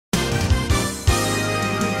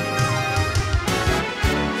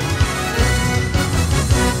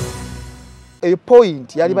a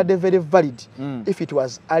point yali badde very valid if it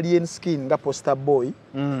was alien skin nga poster boy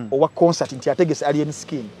owa concert nti ategese alien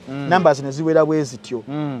skin numbers ne ziwera bwezityo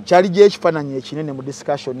kyali je ekifananyi ekinene mu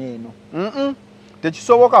discussion eno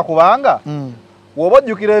tekisoboka kubanga woba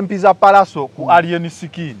ojjukira empiza palaso ku alien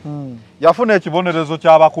skin yafuna ekibonerezo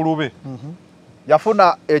ky'abakulube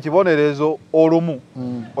yafuna ekibonerezo olumu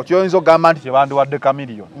okyoyinza okugamba nti kyebandiwadde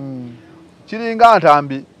kamiliyoni kiringa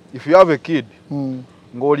Ntambi if you have a kid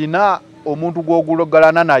ng'olina omuntu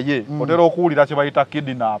gw'ogulogalana naye otera okuwulira kye bayita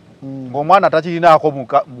kidnap ng'omwana takirinaako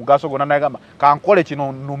mugaso gonna naye gamba kankole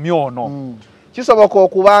kino nnumye ono kisoboka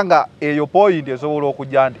okubanga eyo point esobola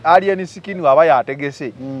okujja nti alien skin waba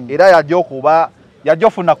yategese era yajja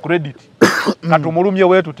ofuna credit katumulumye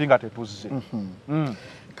wetu tinga tetuzze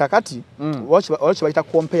kakati watch bayita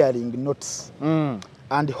comparing notes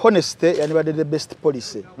and honesty yanibadde the best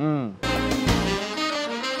policy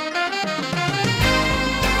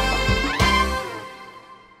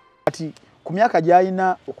ati ku myaka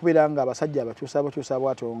gy'alina okubeera nga abasajja abakyusa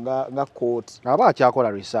bwatyo nga court aba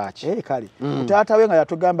akyakola research kale taata we nga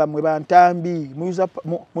yatugamba mwe Bantambi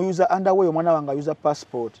muyuza underway omwana wange ayuza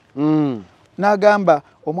passport n'agamba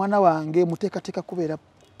omwana wange muteekateeka kubeera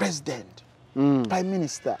president prime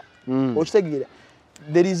minister okitegeera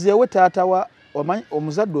there is a way taata wa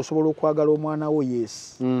omuzadde osobola okwagala omwana wo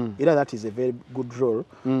yes era that is a very good role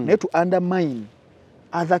naye to undermine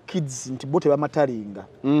other kids nti bo tebamatalinga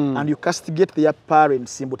and you castigate their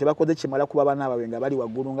parents mbo tebakoze kimala kuba bana baabwe nga bali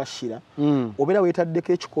waggulu nga Sheila obeera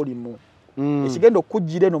weetaddeko ekikolimu ekigenda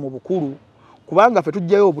okujjira eno mu bukulu kubanga ffe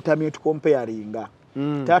tujjayo obutami tukomparinga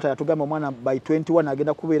taata yatugamba omwana by 21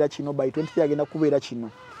 agenda kubeera kino by 23 agenda kubeera kino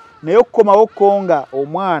naye okukomawo konga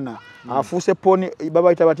omwana afuuse poni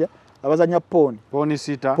babayita batya abazanya poni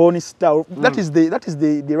star that is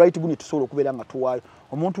the right guni tusobola okubeera nga tuwaayo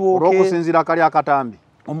omuntu okusinzira kali akatambi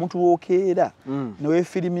omuntu wokeera newe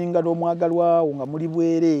filiminga n'omwagalwa nga muli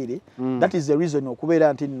bwerere that is the reason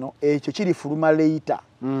okubeera nti nno ekyo kiri fuluma later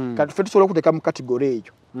kati ffe tusobola okuteeka mu category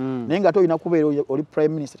eyo naye nga tolina kubeera oli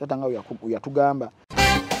prime minister tata nga yatugamba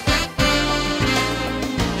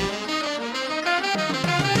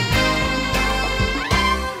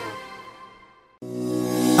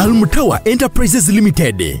Almutawa Enterprises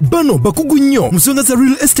Limited bano bakugu nnyo musonga za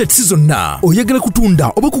real estate season na oyagala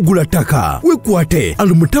kutunda oba kugula ttaka wekwate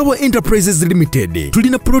Almutawa Enterprises Limited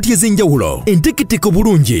tulina ploti ez'enjawulo enteketeko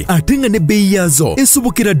bulungi ate nga ne bbeeyi yaazo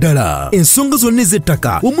esobokera ddala ensonga zonna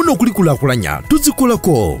ez'ettaka wamu n'okulikulaakulanya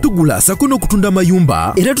tuzikolako tugula sako n'okutunda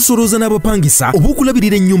amayumba era tusolooza n'abapangisa oba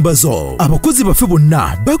okulabirira ennyumba zo abakozi baffe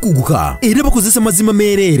bonna bakuguka era bakozesa mazima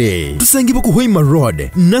meereere tusangibwa ku Hoima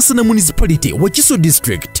Road Nasana Municipality Wakiso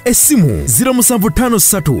District Esimu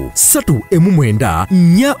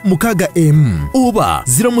 0757 oba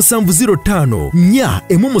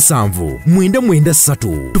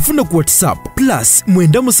 0705 tufuna ku WhatsApp plus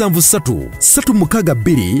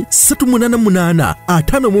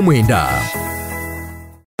 973623885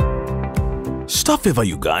 Staff Eva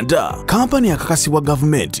Uganda, kampani akakasibwa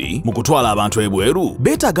gavumenti mu kutwala abantu ebweru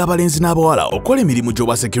beetaaga abalenzi n'abawala okukola emirimu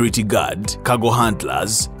gy'obwa security guard, cargo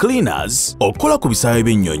handlers, cleaners, okukola ku bisaawe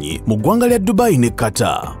by'ennyonyi mu ggwanga lya Dubai ne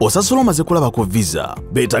Qatar. Osasula omaze kulabako visa.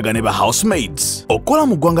 Beetaaga ne ba housemaids okukola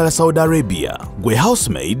mu ggwanga lya Saudi Arabia. Gwe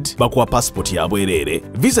housemaid bakuwa passport ya bwereere,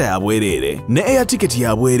 visa ya bwereere ne air ticket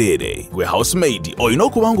ya bwereere. Gwe housemaid olina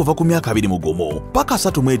okuba ng'ova ku myaka 21 paka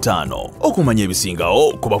 35 okumanya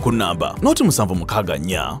ebisingawo kuba ku namba noti 764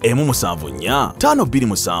 174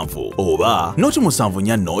 527 oba noti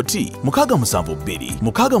 74 noti 672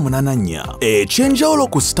 684 ekyenjawulo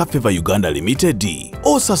ku Staff Eva Uganda Limited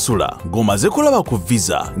osasula ng'omaze kulaba ku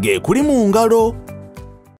visa ng'ekuli mu ngalo.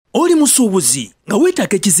 Oli musuubuzi nga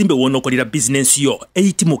weetaaga ekizimbe w'onookolera bizinensi yo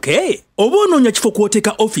eyitimuke oba onoonya kifo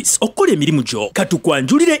kw'oteeka office okukola emirimu gyo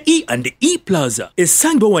katukwanjulire E&E Plaza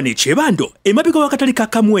esangibwa wano e Kyebando emabega w'akatale ka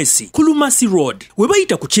Kamwesi ku Lumasi Road we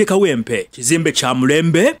bayita ku Kyekawempe. Kizimbe kya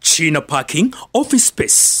mulembe, kiina parking, office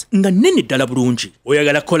space nga nnene ddala bulungi.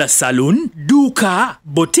 Oyagala kola saloon, duuka,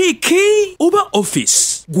 boutique oba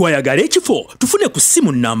office. Gw'ayagala ekifo tufune ku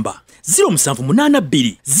simu namba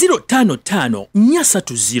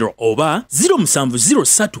 0782 oba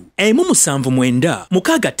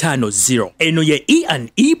 0703 eno ye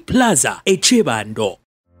E&E Plaza e Kyebando.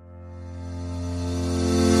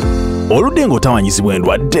 Oludde ng'otawanyizibwa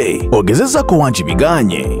endwadde ogezezzaako wangi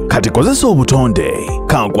biganye kati kozesa obutonde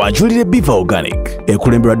kankwanjulire Biva Organic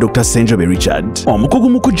ekulemberwa Dr. Senjobe Richard omukugu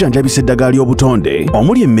mu kujjanjabisa eddagala ly'obutonde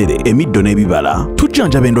omuli emmere emiddo n'ebibala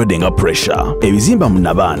tujjanjaba endwadde nga pressure ebizimba mu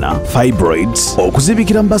nabaana fibroids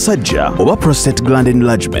okuzibikira mu basajja oba prostate gland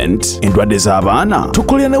enlargement endwadde z'abaana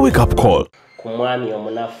tukolera ne wake up call ku mwami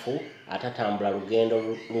omunafu atatambula lugendo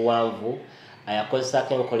luwanvu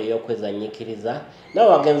ayakozesako enkola ey'okwezannyikiriza nawe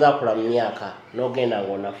wagenza akula mu myaka n'ogenda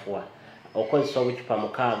ng'onafuwa okozesa obucupa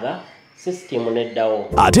 6 system neddawo.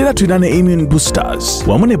 Ate era tulina ne immune boosters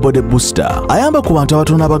wamu ne body booster ayamba ku bantu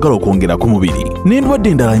abatono abagala okwongera ku mubiri n'endwadde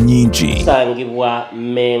endala nnyingi. Tusangibwa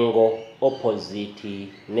Mengo opposite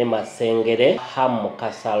ne Masengere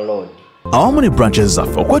Hamukasa Road. Awamu ne branches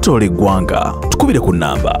zaffe okwetoloola eggwanga tukubire ku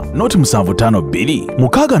nnamba 0752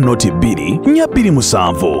 62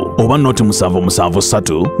 427 oba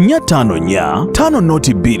 0773 454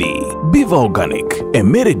 502. Biva Organic,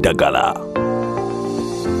 emmere eddagala.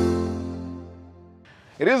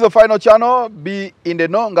 It is the final channel. Be in the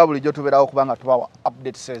know nga bulijjo tubeerawo kubanga tubawa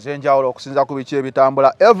updates ez'enjawulo okusinza ku biki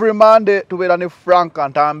ebitambula. Every Monday tubeera ne Frank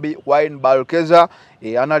Ntambi wine balkeza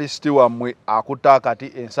analyst wammwe akutta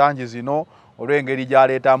kati ensangi zino olw'engeri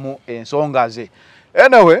gy'aleetamu ensonga ze.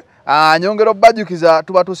 Anyway, nyongero bajjukiza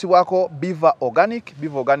tubatusibwako Biva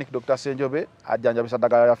Organic Dr. Senjobe ajjanjabisa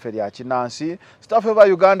ddagala lyaffe lya kinansi. Staff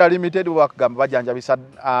Ever Uganda Limited bakugamba bajjanjabisa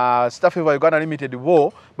Staff Ever Uganda Limited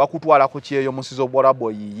bo bakutwala ku kyeyo musizo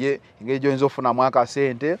bwolabo yiye engeri gy'oyinza ofunamu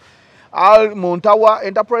akasente. Muntawa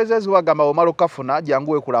Enterprises bagamba omala okafuna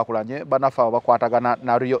jangu ekulakulanye banafa bakwatagana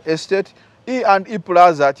na Real Estate. E&E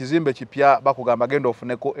Plaza kizimbe kipya bakugamba genda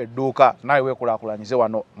ofuneko edduuka naye wekulakulanyize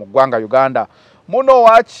wano mu ggwanga Uganda. Muno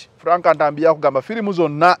watch Frank Ntambi yakugamba firimu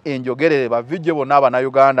zonna enjogerere bavijje bonna abana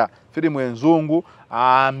Uganda firimu enzungu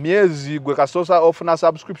myezi gwe kasosa ofuna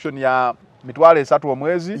subscription ya mitwale 3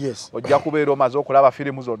 omwezi. Yes. Ojja kubeera omaze okulaba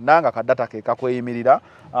firimu zonna nga kadata ke kakweyimirira.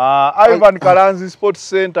 Ivan Kalanzi Sports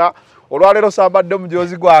Center olwaleero sambadde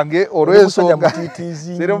mujozi gwange olw'ensonga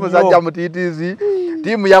siri omusajja mutiitiizi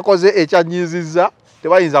tiimu yakoze ekyanyiizizza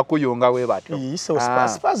tebayinza kuyunga we batyo.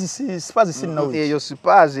 Eyo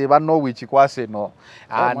Spurs banowiki kwase no.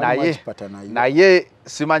 Naye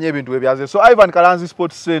simanye ebintu ebyaze. So Ivan Kalanzi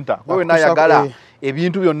Sports Center gwe nayagala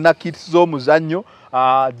ebintu byonna kits z'omuzannyo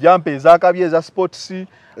jump ezakabye eza sports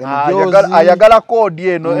ayagala kodi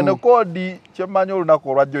eno kodi kyemmanyi olunaku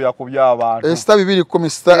olwajjo yakubya abantu star 210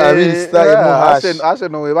 star emu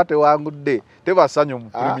Arsenal we bate wangudde tebasanyo mu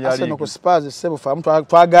Premier League. Arsenal ko Spurs sebo fa mtu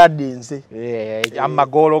twagadinze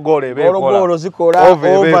amagologolo ebekola gologolo zikola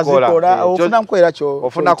over zikola ofuna mkwera kyo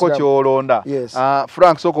ofunako kyolonda.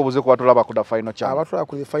 Frank soko buze kwatulaba kuda final channel abatula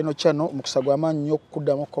ku final channel mukusagwa amanyo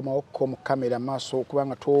okuddamu komawo mu kamera maaso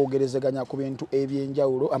kubanga twogerezeganya ku bintu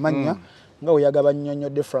ebyenjawulo amanya nga oyagaba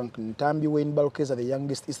nnyonnyodde Frank Ntambi Wayne Balkeza, the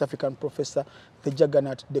youngest East African professor, the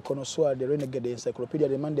juggernaut, the connoisseur, the renegade encyclopedia,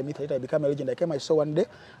 the man, the myth, I became a legend. I came, I saw one day,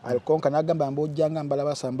 I'll conquer Nagamba and Bojanga and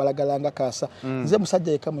Balabasa and Balagalanga Kasa. Nze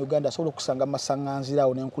musajja yeka mu Uganda solo kusanga masanganzira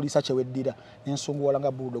one nkulisa kye weddira n'ensonga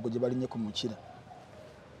walanga Budo gye ku mukira.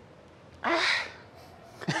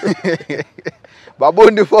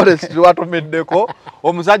 Babundi Forest watumiddeko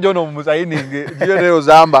omusajja ono musayininge jiyo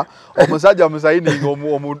zamba omusajja musayininge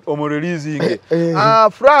omureleasing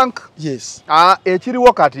Frank. Yes.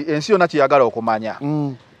 Ekiriwo kati ensi yonna kiyagala okumanya.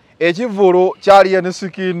 Ekivulu kyali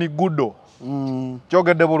skin Gudo.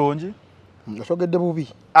 Kyogedde bulungi? Kyogedde bubi.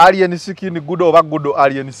 Alien skin Gudo oba Gudo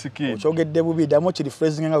alien skin? Kyogedde bubi damo kiri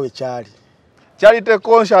phrasing nga we kyali. Kyali te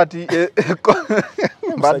concert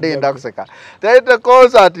mbadde ndakuseka. Kyali te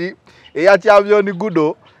concert eya champion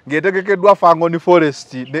Gudo ngetegekeddwa Fangoni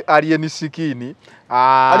Forest ne alien skin.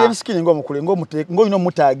 Alien skin ng'omukule ng'olina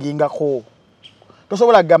omutaagingako.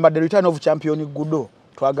 Tosobola kugamba the return of champion Gudo.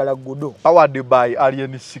 Twagala Gudo. Powered by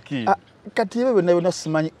alien skin. Kati ebyo byonna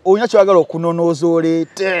simanyi olina kyagala okunonooza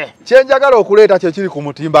oleete. Kyenjagala okuleeta kye kiri ku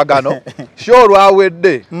mutimbagano. Sure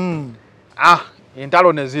lwawedde.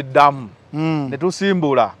 Entalo ne ziddamu. Ne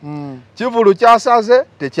tusimbula. Kivulu kyasaze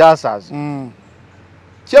tekyasaze.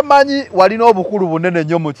 Kyemanyi walina obukulu bunene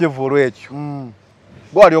nnyo mu Kivulu ekyo.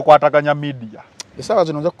 Gwe wali okwataganya media. Esawa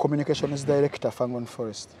zino nza communications director Fangoni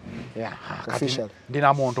Forest. Official.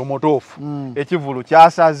 Ndina muntu mutuufu. Ekivulu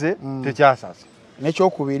kyasaze tekyasaze.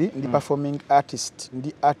 Nekyokubiri ndi performing artist,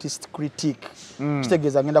 ndi artist critique.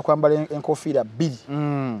 Kitegeeza ngenda kwambala enkofiira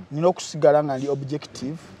 2. Nina okusigala nga ndi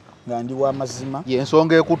objective nga ndi wa mazima.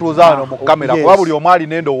 Ensonga ekutuuza wano mu kamera kuba buli omu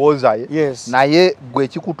alina endowooza ye. Naye gwe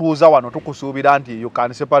ekikutuuza wano tukusuubira nti you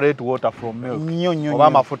can separate water from milk oba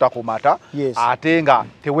amafuta ku mata ate nga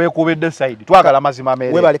teweekubidde side twagala mazima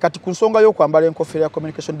mere. Webale kati ku nsonga y'okwambala enkofiira ya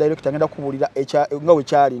communication director ngenda kubuulira nga we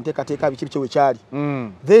kyali nteekateeka biki we kyali.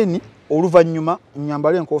 Then oluvannyuma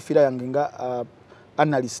nyambala enkofiira yange nga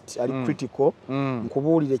analyst ali critical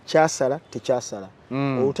nkubuulire kyasala tekyasala.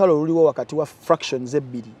 Olutalo luliwo wakati wa fractions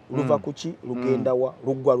ebbiri luva kuki lugenda wa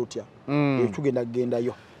luggwa lutya tugenda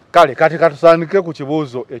kugendayo. Kale kati katusandike ku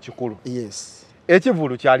kibuuzo ekikulu. Yes.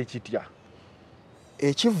 Ekivulu kyali kitya?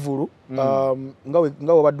 Ekivulu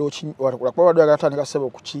nga wabadde agatandika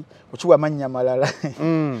sebo kukiwa amannya malala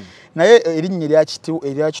naye erinnya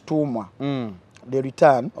eryakituumwa the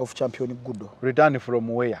return of champion Gudo. Return from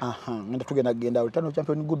where? Ngenda tugenda return of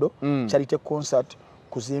champion Gudo charity concert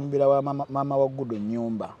kuzimbira wa mama wa Gudo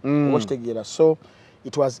nyumba okitegeera. So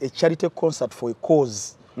it was a charity concert for a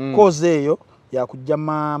cause. Cause eyo ya kujja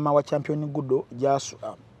mama wa champion Gudo jasu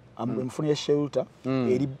mfuni shelter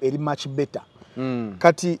eri much better.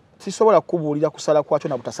 Kati sisobola kubuulira kusala kwakyo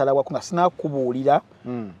na butasala kwako nga sina kubuulira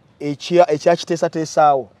ekyakiteesa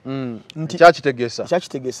teesaawo nti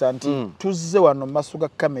ekyakitegesa nti tuzze wano mu maaso ga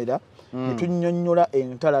kamera ne tunnyonnyola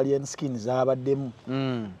entala ly'enskin z'abaddemu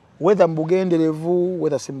whether mbugenderevu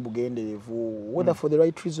whether si mbugenderevu whether for the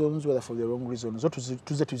right reasons whether for the wrong reasons zo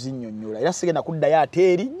tuze tuzinnyonnyola era sigenda kuddayo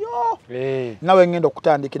ate eri nnyo nawe ngenda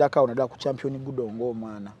okutandikirako naddala ku champion Gudo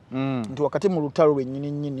ng'omwana nti wakati mu lutalo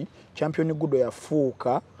lwennyini nnyini champion Gudo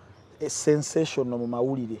yafuuka a sensation mu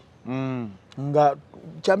mawulire nga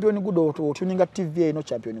champion Gudo otuninga TV eno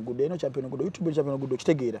champion Gudo YouTube champion Gudo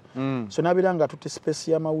kitegeera so nabiranga tutte space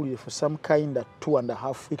ya mawulire for some kind of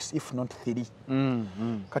 2.5 weeks if not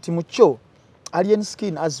 3 kati mucho alien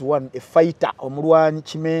skin as one a fighter omulwanyi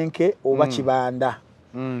kimenke oba kibanda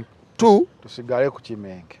 2 tusigale ku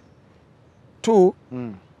kimenke 2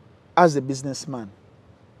 as a businessman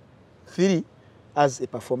 3 as a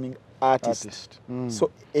performing artist. So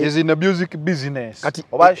is in the music business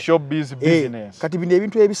oba showbiz business kati bino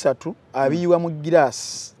ebintu ebisatu abiyiwa mu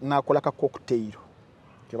glass nakola ka cocktail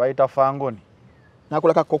kebayita fangoni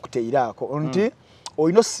nakola ka cocktail ako nti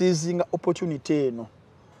oyino seizing opportunity eno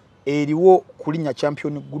eriwo kulinya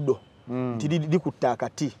champion Gudo nti likutta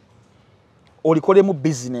akati olikole mu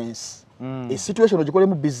business a situation ogikole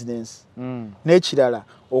mu business n'ekirala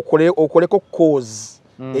okoleko cause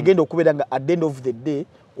egenda okubeera nga at the end of the day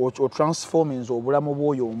o transforming obulamu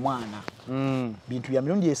bw'oyo omwana bintu bya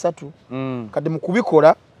mirundi esatu kati mu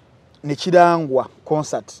kubikola ne kirangwa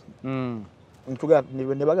concert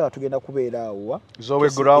ne bagala tugenda kubeera awo zowe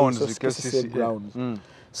grounds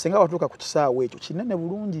senga watuuka ku kisaawe ekyo kinene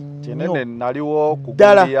bulungi nnyo kinene naliwo ku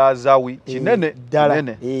gundi ya zawi kinene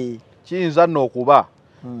kiyinza nno okuba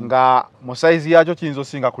nga mu size yakyo kiyinza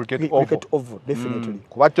osinga cricket oval definitely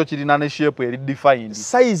kuba kyo kirina ne shape eri defined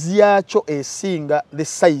size yakyo esinga the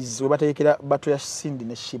size we bateekera bato ya Cindy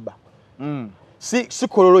ne Shiba si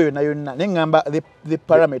kololo yonna nengamba the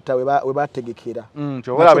parameter we bategekera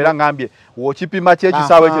kyobola beera ngambye wokipima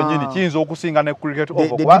kyekisaawe ekyo nyini kiyinza okusinga ne cricket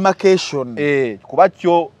oval the demarcation kuba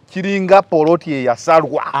kyo kiringa poloti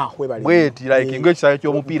eyasalwa bweti like ng'ekisaawe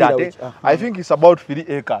ky'omupiira ate I think it's about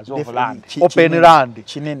 3 acres of land open land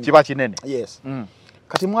kiba kinene yes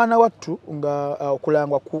kati mwana wattu nga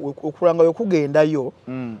okulanga okugendayo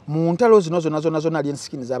mu ntalo zino zonna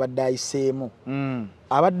alyenskini zabadde ayiseemu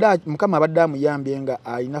mukama abadde amuyambye nga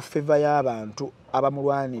alina favor y'abantu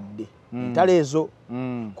abamulwanidde entalo ezo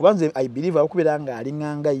kubanze I believe okubeera nga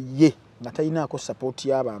alinganga ye nga talinaako support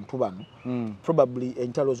y'abantu bano probably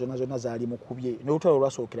entalo zonna zaali mukubye n'olutalo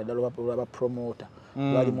lwasookera ddala olwaba promoter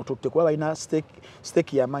bali mututte kuba balina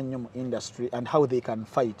stake y'amannyo mu industry and how they can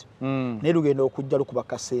fight naye lugenda okujja lukuba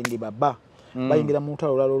kasenge baba bayingira mu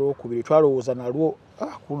lutalo olwala olwokubiri twalowooza nalwo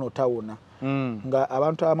kuno tawona nga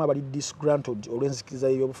abantu abamu abali disgruntled olw'enzikiriza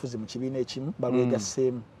y'ebyobufuzi mu kibiina ekimu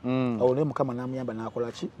balwegasseemu awo naye mukama n'amuyamba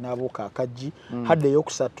n'akola ki n'abuuka akaggi hadde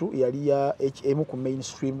eyokusatu yali emu ku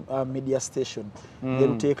mainstream media station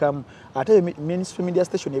yeruteekamu ate mainstream media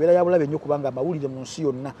station ebeera ya bulabe nnyo kubanga amawulire mu nsi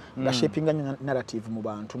yonna nga shapinga nnyo narrative mu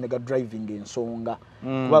bantu ne ga driving ensonga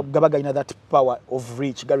kuba gaba galina that power of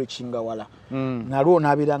reach gareachinga wala nalwo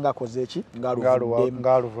n'abeera ng'akoze eki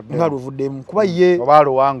ng'aluvuddemu kuba ye oba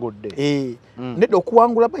aluwangudde nedda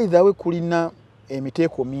okuwangula by the way kulina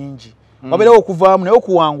emiteeko mingi wabeerawo okuvaamu naye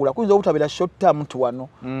okuwangula kuyinza obutabeera short term nti wano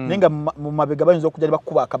naye nga mu mabega bayinza okujja ne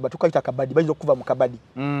bakuba akabadi tukayita akabadi bayinza okuva mu kabadi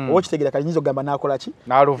oba okitegeera kayinza okugamba n'akola ki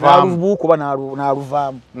n'alubuuka oba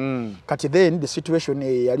n'aluvaamu kati then the situation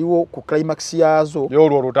yaliwo ku climax yazo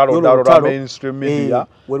y'olwo olutalo lwa mainstream media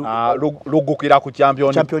luggukira ku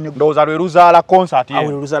champion ndowooza lwe luzaala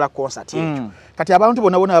concert kati abantu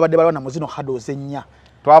bonna babadde balwana mu zino hados ennya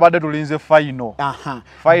twabadde tulinze final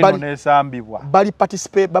nesambibwa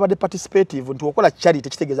babadde participative nti okola charity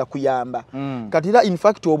kitegeeza kuyamba kati era in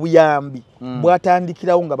fact obuyambi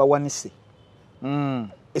bwatandikirawo nga bawanise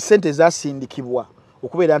esente ezasindikibwa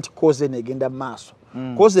okubeera nti cause negenda maaso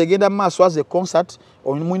cause egenda maaso as a concert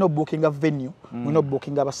mulina obookinga venue mulina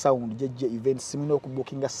obookinga abasound jeje events mulina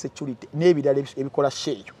okubookinga security n'ebirala ebikola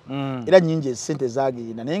sheeyo era nnyingi esente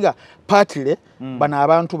zagenda naye nga partly bano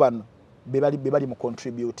abantu bano bebali mu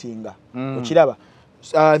contributinga okiraba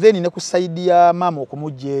then ne kusaidia mama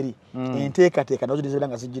okumujja eri enteekateeka nazo zibera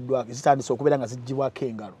nga zijjiddwako zitandise okubeera nga zijjibwako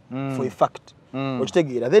engalo for a fact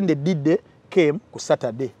okitegeera then the did came ku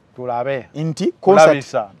Saturday tulabe nti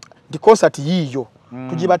concert yiyo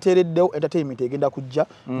tugibateereddewo entertainment egenda kujja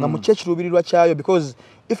nga mu kyekiruubirirwa kyayo because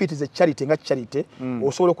if it is a charity nga charity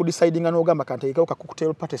osobola okudecidinga n'ogamba kanteekeko ka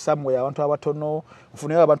cocktail party somewhere abantu abatono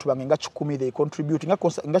nfuneyo abantu bange nga 10 they contribute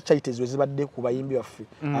nga charities we zibadde ku bayimbi baffe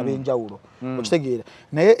ab'enjawulo okitegeera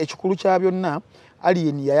naye ekikulu kya byonna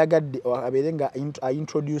Alien yayagadde abeere nga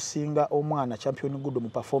introducinga omwana champion Gudo mu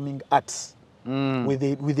performing arts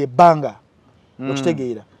with a banger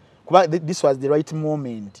okitegeera kuba this was the right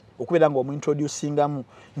moment okubeera nga omuintroducingamu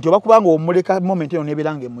nti oba kubanga omuleka moment eyo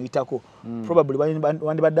nebeera nga emuyitako probably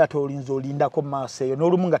wandibadde ate olinza olindako maaso eyo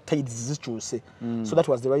n'olumu nga tides zikyuse so that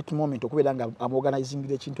was the right moment okubeera nga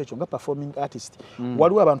amuorganizingira ekintu ekyo nga performing artist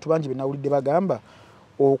waliwo abantu bangi benawulidde bagamba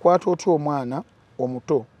okwata otya omwana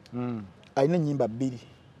omuto alina ennyimba 2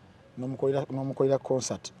 n'omukolera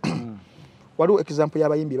concert waliwo example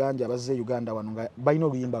y'abayimbi bangi abazze Uganda wano nga balina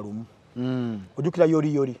oluyimba lumu ojukira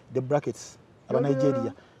yori the brackets aba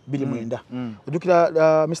Nigeria 29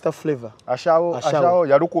 ojukira Mr Flavor ashawo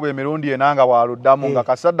yalukuba emirundi enanga waluddamu nga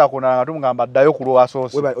kasadda kuna nga tumugamba ddayo ku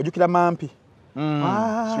lwasoose ojukira Mampi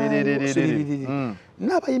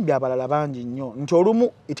n'abayimbi abalala bangi nnyo nti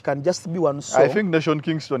olumu it can just be one song. I think Nation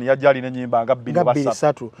Kingston yajali n'ennyimba nga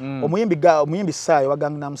 2 omuyimbi Sayo wa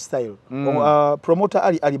Gangnam Style promoter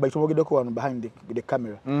ali baitomogeddeko wano behind the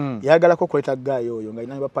camera yagalako kuleta guy oyo nga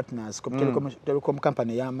ina partners telecom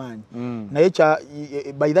company y'amaanyi naye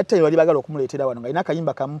by that time wali bagala okumuleetera wano nga ina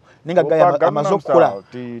kayimba kamu nenga guy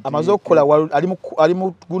amazokola ali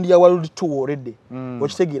mu gundi ya world tour already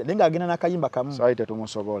okitegeera nenga agenda n'akayimba kamu saite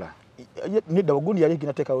tumusobola nida wagundi yali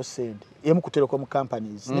ginatekawo sente emu ku telecom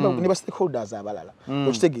companies ne ba stakeholders abalala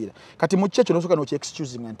okitegeera kati mu kyecho nosoka no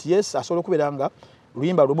excusing nti yes asobola okubeera nga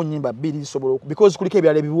luyimba lumu nyimba 2 sobola because kuliko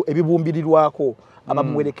ebyala ebibumbirirwako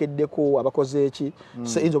abamwerekeddeko abakoze eki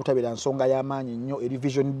so inzo kutabira nsonga y'amaanyi nnyo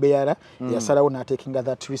vision bearer yasalawo na taking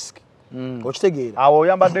that risk okitegeera awo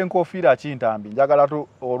oyambadde enkofiira kintambi njagala tu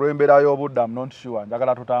olwembera y'obuddamu not sure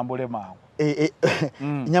njagala tutambule mangu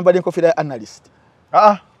nyambadde enkofiira analyst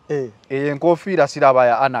eyo enkofiira siraba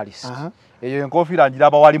ya analyst eyo enkofiira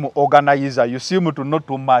njiraba wali mu organizer you seem to not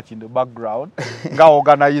too much in the background nga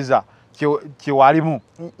organizer kiwalimu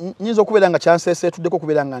nyinza okubeera nga chancese tuddeko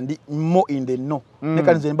okubeera nga ndi more in the know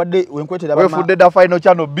nekanze mbadde wenkwetera bama we the final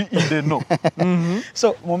channel be in the know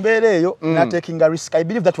so mu mbeera eyo na taking a risk I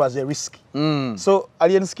believe that was a risk so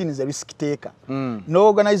Alien Skin is a risk taker no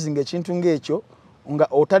organizing ekintu ng'ekyo nga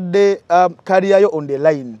otadde career yo on the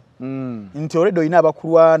line nti already ina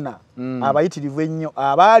abakulwana abayitirivu ennyo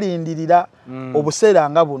abalindirira obuseera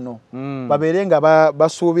nga buno baberenga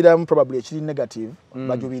basuubira probably ekiri negative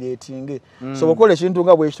bajubilating so bokola ekintu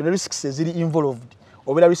nga bwekyo ne risks eziri involved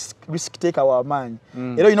obera risk taker wa maanyi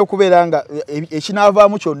era ino kubeera nga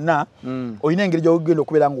ekinavaamu kyonna oyina engeri gy'ogenda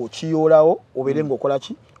okubeera nga okiyolawo oberenga okola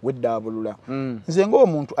ki weddabulula nze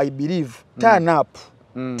ng'omuntu I believe turn up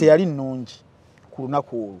teyali nnungi ku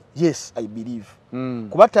lunaku olwo yes I believe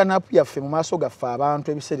kuba turn up yaffe mu maaso gaffe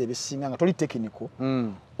abantu ebiseera ebisinga nga toli technical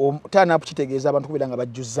turn up kitegeeza abantu kubeera nga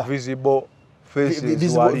bajjuza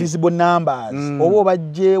visible numbers oba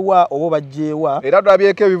bajjeewa era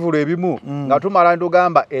tulabyeko ebivulu ebimu nga tumala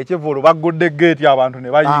ntugamba ekivulu baggudde gate abantu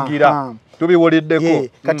ne bayingira tubiwuliddeko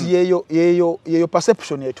kati yeyo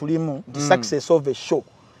perception etulimu the success of a show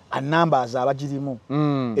and numbers abagirimu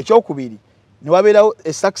ekyokubiri niwabeerawo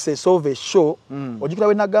a success of a show ojikira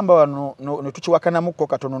we nagamba wano ne tukiwakanamuko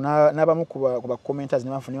katono n'abamu ku ba commenters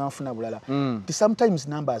ne banfuna bulala nti sometimes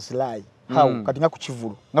numbers lie how kati nga ku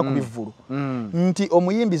kivulu nga ku bivulu nti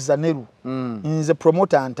omuyimbi Zaneru nze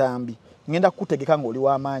promoter Ntambi ngenda kutegeka ng'oli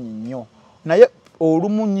w'amaanyi nnyo naye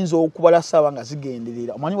olumu nyinza okubala sawa nga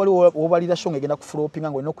zigenderera omwanyi wali obalira show ngenda ku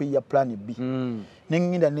floppinga ngo ino kuyiya plan B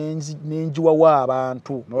nengenda nenjiwa wa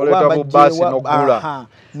abantu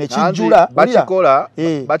nekijula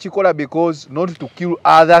bakikola because not to kill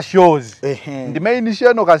other shows the main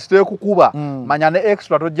show no kasite kukuba manya ne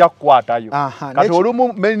extra tojja kukwatayo kati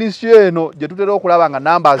olumu main show eno je tutera okulaba nga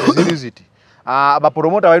numbers ziliziti aba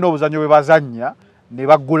promoter balina obuzanyo bwe bazanya ne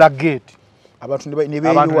bagula gate abantu ne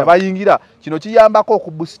bayingira kino kiyambako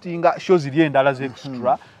okuboostinga shows ziri endala ze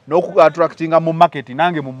extra n'okuattractinga mu market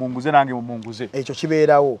nange mumunguze ekyo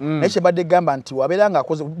kibeerawo naye kyebadde gamba nti wabeera nga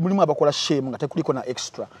akoze mulimu abakola shame nga tekuliko na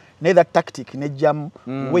extra naye that tactic nejjamu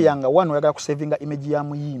weyanga one oyagala kusavinga image ya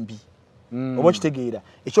muyimbi oba kitegeera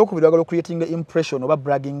ekyokubiri wagala creating impression oba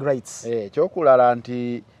bragging rights ekyokulala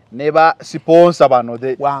nti neba sponsor bano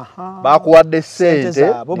de bakuwadde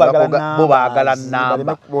sente bo bagala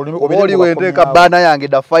namba oli wendeka bana yange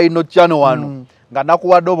da final channel wano nga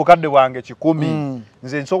nakuwadde obukadde bwange 10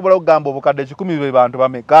 nze nsobola okugamba obukadde 10 be bantu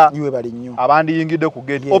bameka iwe bali nnyo abandi yingide ku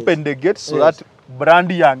gate open the gate so that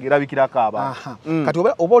brand yange irabikirako abantu kati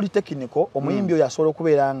oba oli technical omuyimbi oyo asobola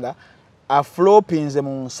okubeera nga aflopinze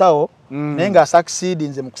mu nsawo naye nga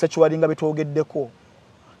succeedinze mu kusekiwalinga betwogeddeko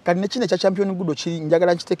kati nekino ekya champion Gudo kiri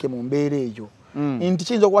njagala nkiteeke mu mbeera eyo nti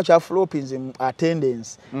kiyinza okuba kya flopinze mu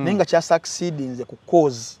attendance naye nga kya succeedinze ku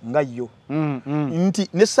cause nga yo nti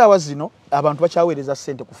n'essaawa zino abantu bakyaweereza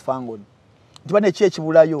ssente ku fangoni nti bane eki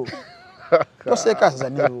ekibulayo toseeka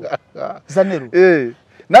zaneru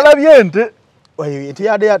nalabye ente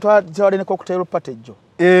yade twale ne cocktail party jo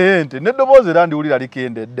ente neddoboozi era ndiwulira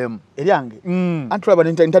likendeddemu eryange anti tulaba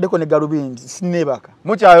ntaddeko ne galubindi sinebaka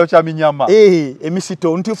mukyayo kya minyama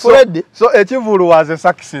emisito nti Fred so Ekivulu was a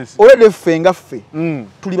success olede ffe nga ffe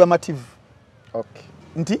tuli bamativu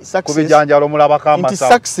nti kubijanjalo mulabako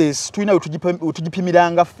amasawo nti success tulina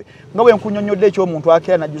tugipimiranga ffe nga bwe nkunyonnyodde ekyomuntu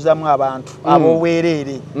akera najjuzamu abantu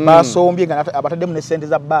aboweerere basombye nga abataddemu ne ssente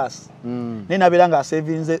za baasi naye nabeera nga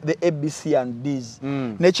asavinze the ABC and Ds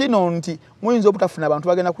nekino nti muyinza obutafuna abantu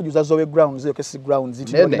bagenda kujuza zobe grounds eyo kesi grounds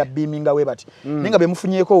nti bagenda beaminga webati naye nga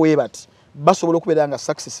bemufunyeeko webati basobola okubeera nga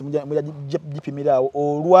success mujagipimirawo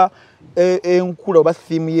olwa enkula oba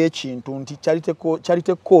theme y'ekintu nti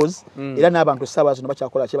charity cause era n'abantu essaawa zino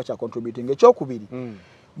bakyakola ki bakyacontributing ekyokubiri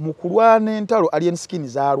mu kulwana entalo alien skin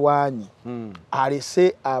zalwanye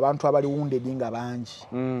alese abantu abali wounded nga bangi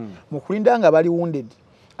mu kulinda nga bali wounded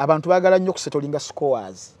abantu bagala nnyo kusettlinga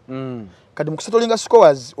scores kati mu kusettlinga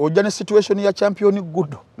scores ojja ne situation ya champion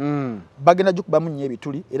Gudo bagenda gikubamu nnyo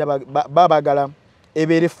ebituli era babagala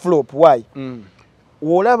ebere flop why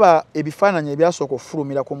wolaba ebifaananyi ebyasooka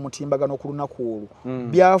okufulumira ku mutimbagano ku lunaku olwo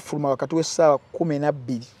byafuluma wakati w'essaawa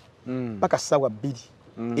 12 paka ssaawa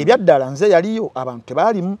 2 ebyaddala nze yaliyo abantu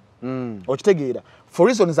tebaalimu okitegeera for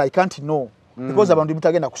reasons I can't know because abantu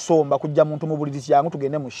mutagenda kusomba kujja muntu mu buliri kyangu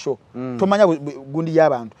tugende mu show tomanya gundi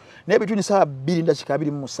y'abantu naye between ssaawa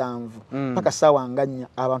 2:27 paka ssaawa 4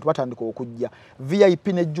 abantu batandika okujja VIP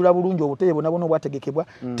nejjula bulungi obutebe bonna bwategekebwa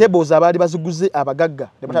tables abaali baziguze abagagga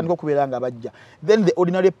ne batandika okubeera nga bajja then the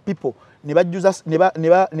ordinary people ne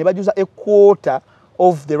bajuza a quarter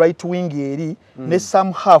of the right wing eri ne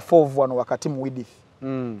some half of wano wakati mu width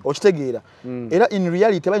okitegeera era in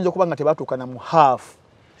reality bayinza okuba nga tebatuukana mu half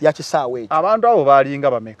ya kisaawe ekyo abantu abo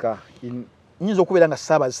balinga bameka nyinza okubeera nga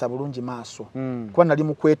saabazisa bulungi maaso kuba nali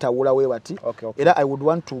mu kwetawula we bati era I would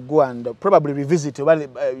want to go and probably revisit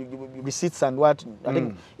receipts and what I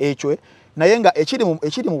think ekyo naye nga ekiri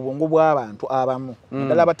mu bwongo bw'abantu abamu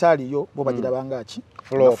ddala abataaliyo bo bagirabanga ki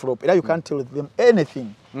flop era you can't tell them anything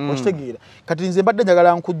okitegeera kati nze mbadde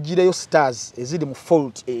njagala nkuggireyo stars eziri mu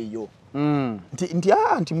fault eyo nti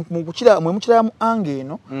mukiramu ange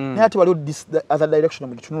eno naye ate waliwo the other direction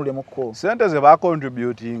mugitunulemu sente ze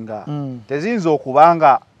bacontributinga teziyinza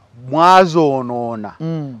okubanga mwazoonoona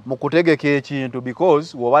mu kutegeka ekintu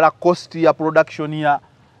because wobala cost ya production ya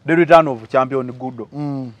the return of champion Gudo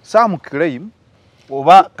some claim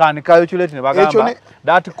oba can calculate ne bagamba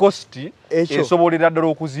that cost esobolera ddala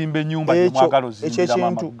okuzimba ennyumba gyemwagala zimbira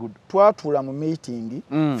mama Gudo twatula mu meeting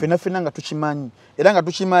fena nga tukimanyi era nga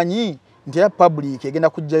tukimanyi nti ya public egenda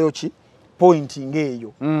kujjayo ki point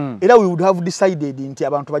ngeeyo era we would have decided nti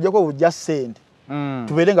abantu bajjako just send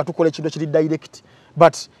tubeere nga tukola ekintu kiri direct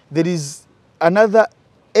but there is another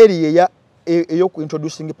area eyoku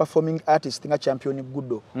introducing performing artist nga champion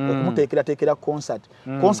Gudo okumuteekera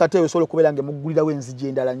concert eyo osobola okubeera nga emuggulirawo enzigi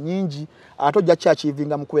endala nnyingi ate ojja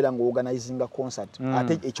kyakiivinga mu kubeera nga organizinga concert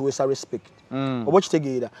ate ekiweesa respect oba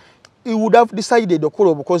okitegeera he would have decided okukola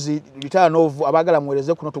obukozi return of abagala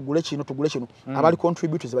muweereze kuno tugule kino abali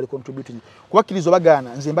contributors kubakkiriza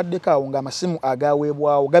bagaana nze mbaddeko awo nga amasimu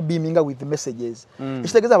agaweebwawo gabeaminga with messages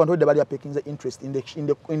ekitegeeza abantu wedde bali apekinze interest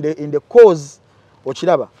in the cause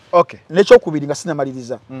okiraba nekyokubiri nga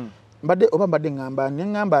sinamaliriza mbadde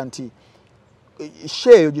ngamba nti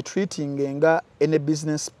sheyo gitreating nga ene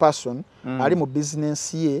business person ali mu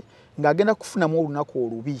business ye ng'agenda kufunamu olunaku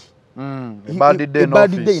olubi a bad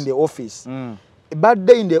day in the office. A bad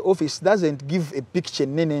day in the office doesn't give a picture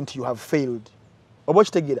nene nti you have failed. Obo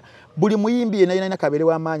kitegeera buli muyimbi ena kabere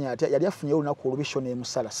wa maanya ati yali afunye olunaku olubisho ne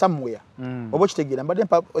musala somewhere. Obo kitegeera mbadde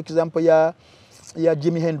example ya ya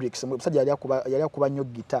Jimi Hendrix musajja yali akuba nnyo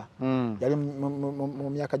gita yali mu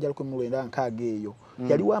myaka gya 1960 eyo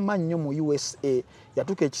yali wamanyi nnyo mu USA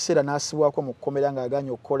yatuka ekiseera n'asibwako mu kkomera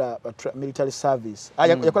ng'aganye okukola military service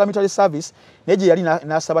yakola military service naye yali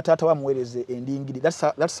n'asaba taata bamuweereze endingiri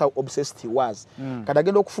that's how obsessed he was kati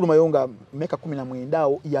agenda okufulumayo nga meka 19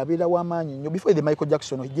 awo yabeera w'amaanyi nnyo before the Michael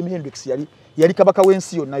Jackson Jimi Hendrix yali kabaka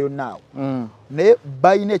w'ensi yonna yonnaawo naye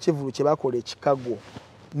bayina ekivulu kye bakola e Chicago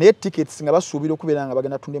ne tickets nga basuubira okubeera nga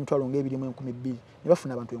bagenda tunda emitwalo ng'ebiri ne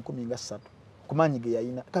bafuna abantu 13,000 kumanyi ge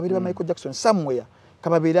yayina kabeera ba Michael Jackson somewhere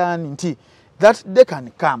kababeerani nti that they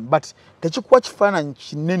can come but tekikuwa kifaananyi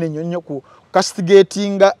kinene nnyo ku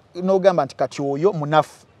castigatinga n'ogamba nti kati oyo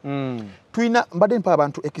munafu tuyina mbadde mpa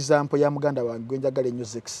abantu example ya muganda wange gwe njagala ennyo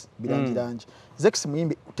Zex birangirangi Zex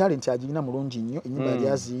muyimbi talent agirina mulungi nnyo ennyimba yali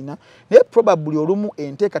aziina naye probably olumu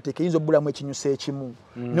enteekateeka eyinza obbulamu ekinyusa ekimu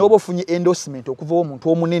naye oba ofunye endorsement okuva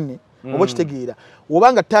omuntu omunene oba kitegeera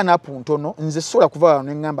obanga turn up ntono nze sola kuva wano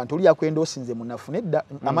ne ngamba nti oli yakwendosi nze munafu nedda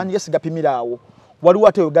amaanyi gesi gapimira awo waliwo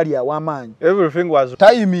ate gali awamanyi everything was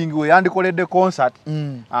timing we yandikoledde concert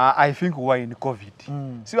I think we were in COVID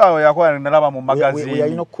si wawe yakola nalaba mu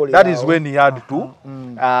magazine that is when he had to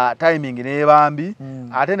timing ne bambi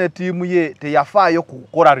ate ne team ye teyafaayo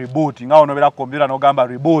kukola reboot nga onobera computer no gamba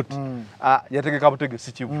reboot yategeka butege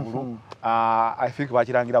si kivulu I think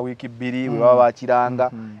bakirangira wiki 2 we baba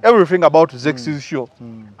bakiranga everything about Zex's show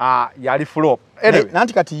yali flop anyway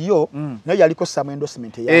nanti kati yo nayo yaliko some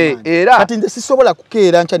endorsement ya kati nze sisobola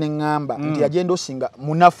kukeera ncha ne ngamba nti agenda osinga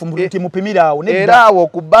munafu nti mupimira awo ne era awo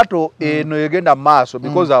ku battle eno yegenda maaso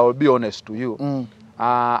because I will be honest to you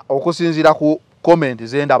okusinzira ku comment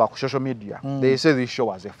zenda ku social media they say this show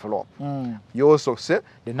was a flop you also say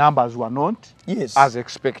the numbers were not as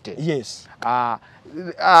expected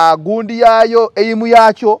gundi yayo eimu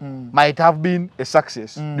yacho might have been a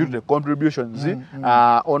success due to the contributions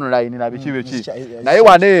online na bikibechi naye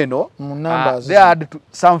waneno they had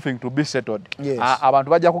something to be settled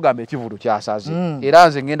abantu bajja kugamba ekivulu kyasaze era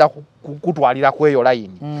nze ngenda kutwalira kweyo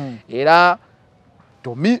line era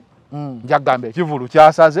to me njagamba ekivulu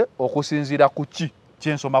kyasaze okusinzira ku ki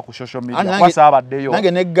kyensoma ku social media kwasabaddeyo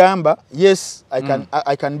nange ne gamba yes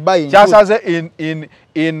I can buy kyasaze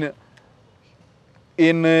in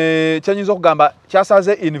chanyizo kugamba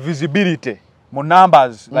kyasaze in visibility mu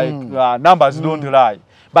numbers like numbers don't lie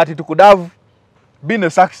but it could have been a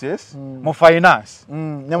success mu finance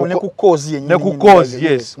ne ku cause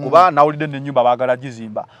yes kuba nawulide ne nyumba bagala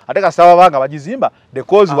gizimba ate kasaba banga bagizimba the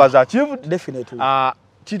cause was achieved definitely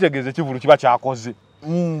kitegeze kivulu kiba kyakoze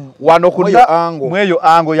wano kuna mweyo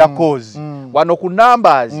ango ya cause wano ku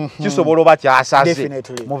numbers kisobola ba kyasaze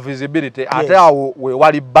mu visibility ate awo we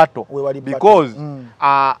wali battle because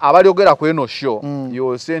abali ogera ku eno show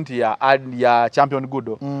you sent ya champion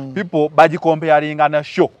Gudo people baji comparing na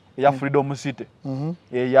show ya Freedom City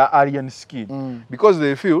ya Alien Skin because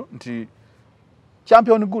they feel nti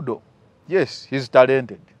champion Gudo yes he's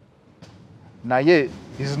talented na ye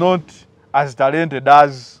he's not as talented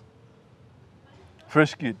as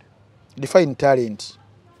Fresh Kid. Define talent.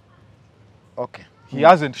 Okay. He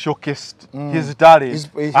hasn't showcased his talent his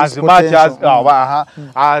as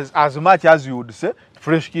much as you would say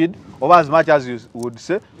Fresh Kid, or as much as you would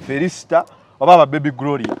say Felicita, or Baby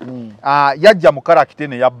Gloria. Yajja mu character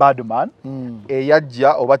ne ya Badman,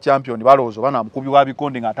 yajja oba champion balozo bana mukubi wa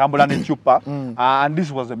bikondi ngatambula ne chupa, and this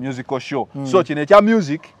was a musical show. So kine kya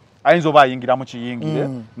music ayinzo bayingira mu kiyingire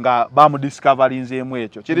nga bamu discovery nzemu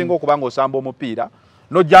ekyo kiringo okubanga osamba omupiira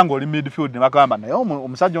no jango li midfield ne bakamba naye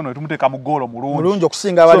omusajja ono etumuteeka mu goal mulungi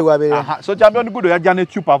okusinga abali wabere so champion Gudo yajja ne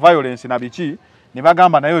chupa violence na biki ne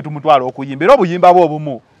bagamba naye etumutwala okuyimba era obuyimba bwo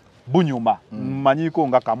obumu bunyuma manyiko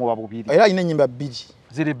nga kamuba bubiri era ine nyimba 2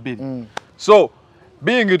 ziri 2 so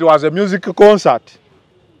being it was a music concert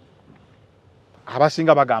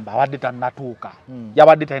abasinga bagamba abadde tanatuuka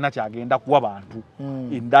yabadde talina kyagenda kuwa abantu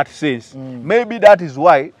in that sense maybe that is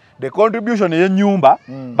why the contribution y'ennyumba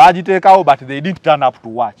bagiteekawo but they didn't turn up to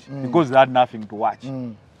watch because they had nothing to watch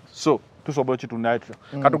so tusobola kitunda etyo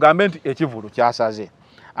katugambe nti ekivulu kyasaze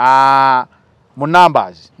mu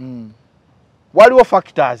numbers waliwo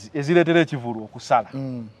factors ezireetera ekivulu okusala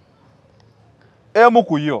emu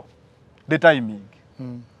ku yo the timing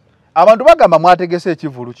abantu bagamba mwategese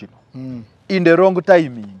ekivulu kino in the wrong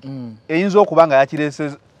timing eyinza okubanga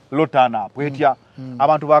yakirese low turn up etya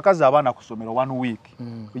abantu bakaza abana kusomero 1 week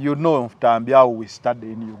you know Ntambi how we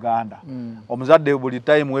study in Uganda omuzadde buli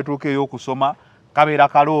time wetuke yo kusoma kabeera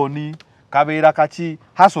kaloni kabeera kachi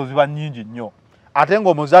haso ziba nyingi nnyo ate ngo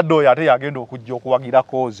omuzadde oyo ate yagenda okujja okuwagira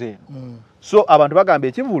koze so abantu bagamba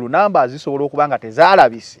ekivulu numbers zisobola okubanga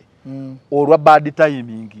tezalabise olwa bad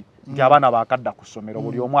timing nti abaana bakadda ku ssomero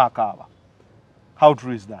buli omu akaaba. How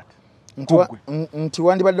true is that? Nti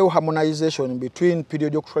wandibaddewo harmonization between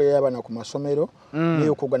period y'okutwala y'abaana ku masomero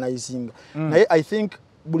n'ey'okuorganizing. Naye I think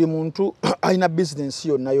buli muntu alina business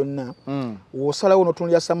yonna w'osalawo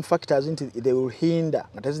n'otunuulira some factors nti they will hinder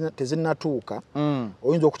nga tezinnatuuka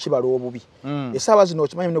oyinza okukibala obubi. Essaawa zino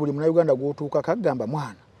okimanyi buli munnayuganda gw'otuuka kagamba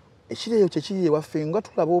mwana ekireeyo kyekiri ewaffe nga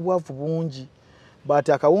tulaba obwavu bungi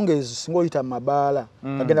bati akawungeezi singa oyita mu mabaala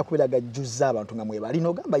kagenda kubeera gajjuzza abantu nga mwebali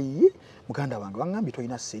n'ogamba ye muganda wange wangambye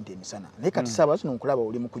tolina ssente emisana naye kati ssaawa zino nkulaba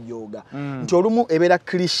oli mu kujooga nti olumu ebeera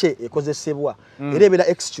cliche ekozesebwa era ebeera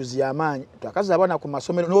excuse y'amaanyi twakaza abaana ku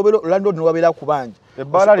masomero landlord n'obabeera ku bangi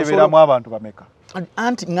ebbaala libeeramu abantu bameka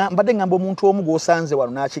anti mbadde ngamba omuntu omu gw'osanze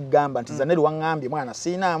wano n'akigamba nti zaneri wangambye mwana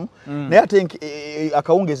siinaamu naye ate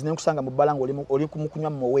akawungeezi ne nkusanga mu bbala ng'oli kumukunywa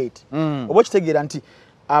mu moweti oba okitegeera nti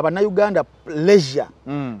Abanayuganda leisure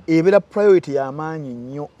ebeera priority y'amaanyi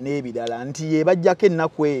nnyo n'ebirala nti yebajjako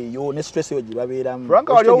ennaku eyo ne stress eyo gye babeeramu.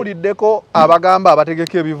 Franka wali owuliddeko abagamba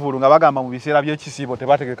abategeka ebivulu nga bagamba mu biseera by'ekisiibo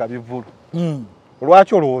tebategeka bivulu.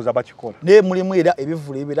 Lwaki olowooza bakikola? Ne mulimu era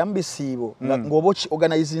ebivulu ebibeera mu bisiibo ng'oba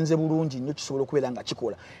organizinze bulungi nnyo kisobola okubeera nga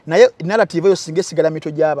kikola. Naye narrative eyo singa esigala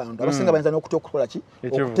mito gy'abantu abasinga bayinza n'okutya okukola ki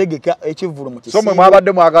okutegeka ekivulu mu kisiibo. So mwe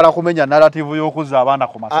mwabadde mwagala kumenya narrative y'okuzza abaana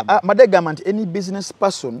ku masomero. Madde gamba nti any business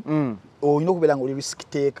person olina okubeera ng'oli risk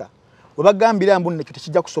taker. Webagambira mbu nekyo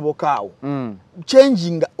tekijja kusoboka awo.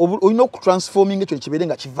 Changing olina okutransforming ekyo kibeere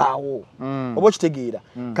nga kivaawo. Oba okitegeera.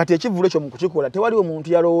 Kati ekivulu ekyo mu kukikola tewali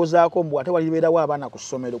omuntu yalowoozaako mbu ate walibeerawo abaana ku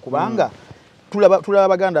ssomero kubanga tulaba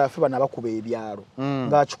Abaganda baffe bano abakuba ebyalo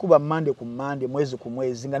ng'akikuba Monday ku Monday mwezi ku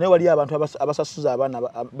mwezi nga naye wali abantu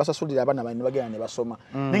basasulira abaana bane bagenda ne basoma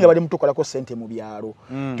naye nga bali mutukolako ssente mu byalo.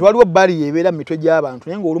 Tewaliwo bbali ebeera mu mitwe gy'abantu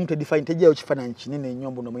naye ng'olumu tedifine tejjayo kifaananyi kinene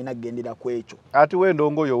nnyo mbu nomulina kugendera ku ekyo. Ati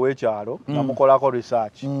w'endongo oyo ow'ekyalo nga mukolako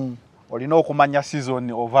research olina okumanya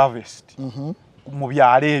season of harvest mu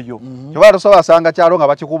byalo eyo. Kyova tosobola basanga kyalo nga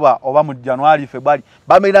bakikuba oba mu January February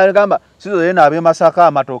bamera gamba season eno ab'e Masaka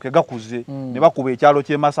amatooke gakuze ne bakuba ekyalo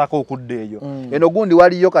ky'e Masaka okudda eyo. Eno gundi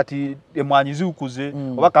waliyo kati emwanyi zikuze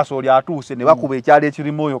oba kasooli atuuse ne bakuba ekyalo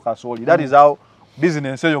ekirimu oyo kasooli. That is how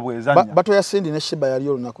business eyo bwezanya. Bato ya Sindi ne Shiba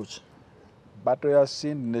yaliyo olunaku ki? Bato ya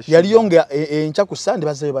Sindi ne Shiba yaliyo nga enkya ku Sande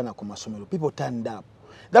bazeyo bana ku masomero. People turned up.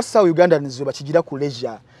 That's how Ugandans bakigira ku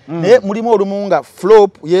leisure. Naye mulimu olumu nga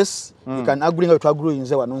flop, yes, you can agree nga twaguru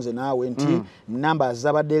inze wanonze naawe nti numbers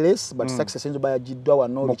zabadde less but success enzo bayagiddwa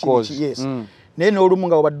wano bichi yes. Naye n'olumu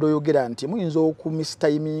nga obadde oyogera nti muyinza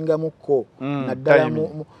okumistiminga mukko naddala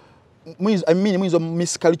muyinza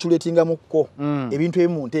miscalculatinga mukko ebintu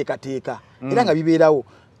ebimu nteekateeka era nga bibeerawo.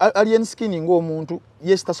 Alien skinning ng'omuntu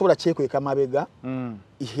yes tasobola kyekweka mabega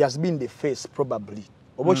he has been the face probably.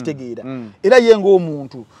 Oba okitegeera era ye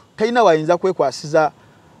ng'omuntu talina wayinza kwekwasiza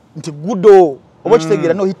nti Gudo oba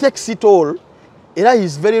okitegeera no he takes it all era he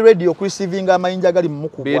is very ready okureceiving amayinja gali mu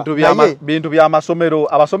mukubwa. Bintu bya masomero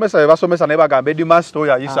abasomesa be basomesa naye bagamba headmaster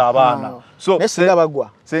oyo ayisa abaana so senga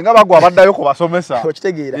bagwa abaddayo ku basomesa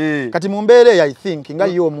okitegeera kati mu mbeera I think nga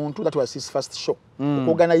ye omuntu that was his first show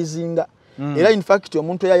organizing era in fact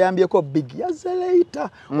omuntu yayambyeko big yazelaita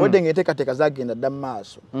wode ngeteekateeka zagenda dda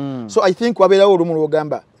maaso. So I think wabeerawo olumu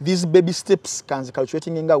lwogamba these baby steps can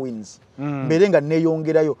calculating nga wins mbere nga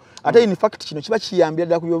neeyongerayo ate in fact kino kiba kiyambira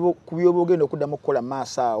ddala ku byobogenda okuddamu okukola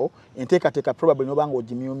maaso awo enteekateeka probably nobanga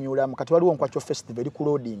ogimyumyulamu kati waliwo nkwakyo festival eri ku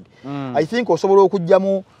loading. I think osobola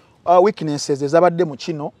okugjamu weaknesses ezabadde mu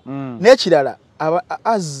kino n'ekirala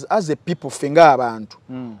as a people fenga abantu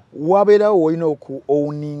wabeerawo olina oku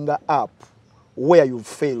owninga up where you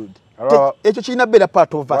failed. Ekyo kirina beera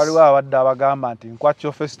part of us. Waliwo abadde abagamba nti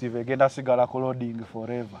nkwakyo festival egenda sigala ku loading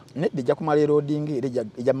forever. Nedde ejja kumala loading era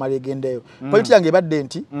ejja mala egendeyo. Point yange ebadde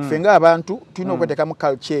nti fenga abantu tulina okweteeka mu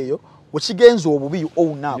culture eyo wekigenza obubi you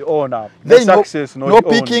own up. The success no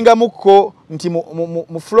pickinga mukko nti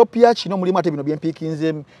mu flop ya kino mulimu ate bino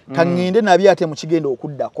byempikinze kangende nabi ate mu kigenda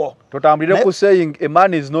okuddako. Totambulire ku saying a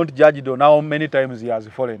man is not judged on how many times he has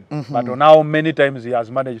fallen but on how many times he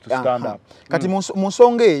has managed to stand up. Kati mu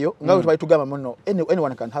nsonga eyo nga bwe tugamba muno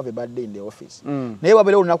anyone can have a bad day in the office. Naye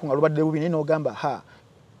wabeera olunaku nga lubadde bubi naye n'ogamba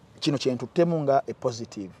kino kyentuttemu nga a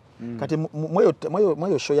positive. Kati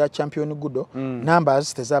mweyo show ya champion Gudo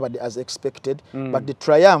numbers tezabadde as expected but the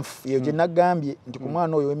triumph yeyo gye nagambye nti ku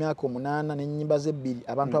mwana oyo w'emyaka 8 n'ennyimba ze 2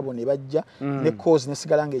 abantu abo ne bajja ne cause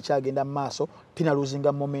nesigala ng'ekyagenda mu maaso tina losing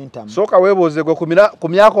momentum. Soka weebuuze gwe ku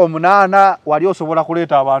myaka 8 wali osobola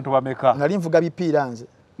kuleeta abantu bameka? Nali nvuga bipiira nze.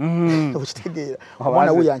 okitegeera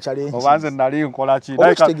omwana we yanchallenge obanze nali nkola ki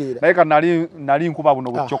Okitegeera. naika nali nkuba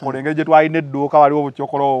buno buchokolo engeri gye twalina edduuka waliwo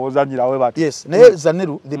buchokolo ozanyirawe bati yes naye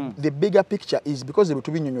Zaneru the bigger picture is because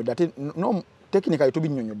ebitubinyonyodde ate no technically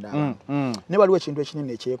tubinyonyodde abantu ne waliwo ekintu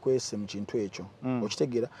ekinene ekyekwese mu kintu ekyo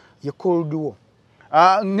okitegeera ye cold war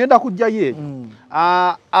ngenda kujjayo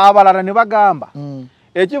abalala ne bagamba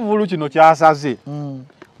ekivulu kino kyasaze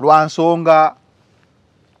lwa nsonga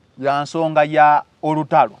ya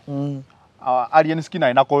olutalo alien skin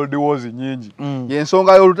ayina cold wars nyingi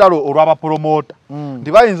y'ensonga y'olutalo olwaba promoter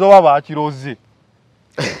nti bayinza oba bakiroze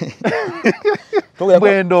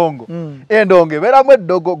bw'endongo endongo ebeeramu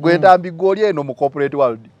eddogo gwe Ntambi gw'oli eno mu corporate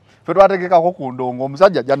world fe twategekako ku ndongo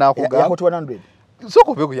omusajja ajja n'akugamba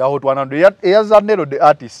soko beko ya hot 100 eya Zanero the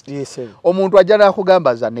artist omuntu ajja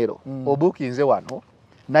n'akugamba Zanero obukinze wano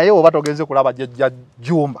naye oba togenze kulaba jjajja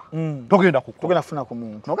jumba togenda kufuna ku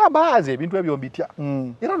muntu nogamba aze ebintu ebyo mbitya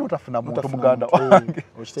era notafuna muntu muganda wange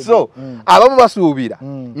so abamu basuubira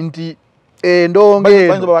nti endongo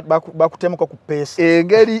bakutemuka ku pesa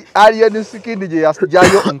engeri alien skin gye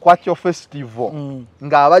yasjayo Nkwacho festival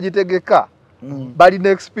ng'abagitegeka balina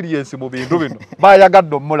experience mu bintu bino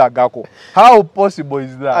bayagadde omulagako. How possible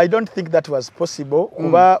is that? I don't think that was possible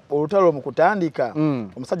kuba olutalo mu kutandika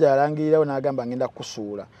omusajja yalangirirawo n'agamba ngenda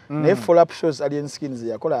kusuula naye follow up shows alien skins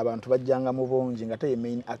yakola abantu bajjanga mu bongi nga te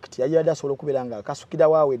main act yali asobola okubeera nga akasukira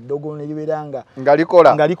waawe eddogo ne libeeranga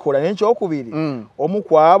ngalikola n'ekyokubiri omu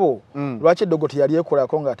kwabo lwaki eddogo teyali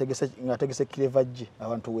ekolako ng'ategese kirevajje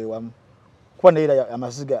abantu weewamu kuba naye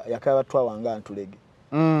amaziga yakabatwa wanga antulege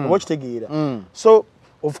oba kitegeera so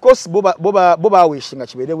of course boba wishinga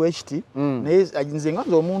kiberewo ekiti naye nze nga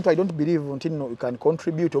omuntu I don't believe nti no you can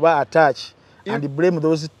contribute oba attach and blame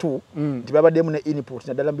those two nti babaddemu ne input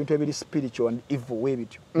naddala mu bintu ebiri spiritual and evil way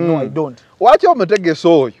bityo no I don't waki omutegesa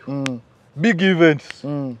oyo big events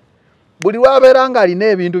buli wabeera nga alina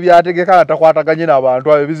ebintu byategeka atakwataganye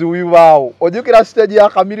n'abantu abo ebizibu bibaawo ojjukira stage ya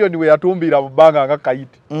Chameleone we yatumbira mu bbanga nga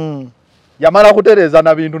kayiti yamala kutereeza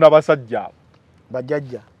na bintu n'abasajja abo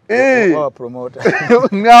bajajja promoter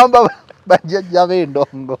ngamba bajajja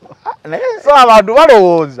b'endongo so abantu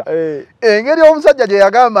balowooza engeri omusajja gye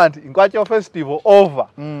yagamba nti Nkwacho festival over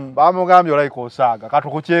bamugambye olayika osaaga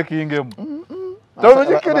katukukyekingemu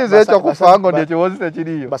tomukikiriza ekyo kufango ndyekiwozi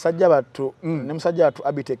tekiriyo basajja battu ne musajja wattu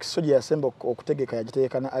Abitex so gye yasemba okutegeka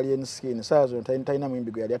yagiteeka na alien skin saa zino talina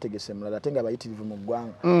muyimbi gwe yali ategese mulala ate nga bayitirivu mu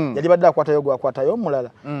ggwanga yali badde akwatayo gwakwatayo omulala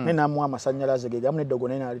naye n'amuwa amasannyalaze ge gamu n'eddogo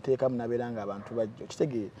naye n'aliteekamu nabeera nga abantu bajja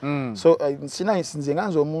okitegeere so nze nga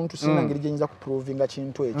nze omuntu sina ngeri gyenyinza kuprovinga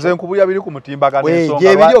kintu ekyo nze nkubuya biri ku mutimbagano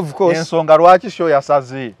ensonga lwaki show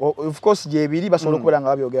yasaze of course gyebiri basobola okubeera nga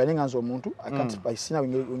babyogera naye nga nze omuntu sina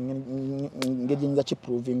ngeri nza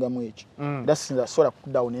kiprovinga mu ekyo dasinza sola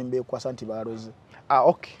kudown embeekwasa nti baloze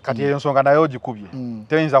okay kati eyo nsonga nayo gikubye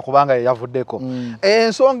teyinza kubanga yavuddeko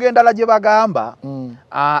ensonga endala gye bagamba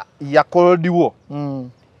ya cold war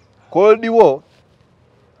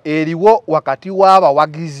eriwo wakati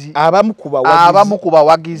w'abawagizi abamu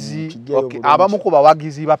ku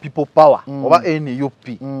bawagizi ba people power oba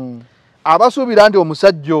NUP abasuubira nti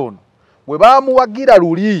omusajja ono bwe bamuwagira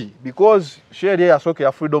luli because Sheila yasooka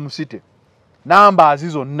ya Freedom City numbers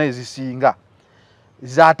zonna ezisinga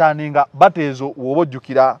zataninga batezo woba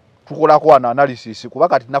ojjukira tukolako wana analysis kuba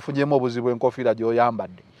kati nafunyemu obuzibu enkofiira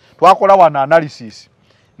gy'oyambadde twakola wana analysis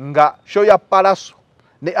nga show ya Palaso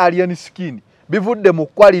ne alien skin bivudde mu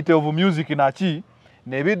quality of music naki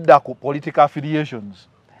nebidda ku political affiliations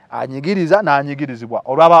anyigiriza n'anyigirizibwa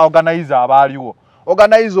olwaba organizer abaaliwo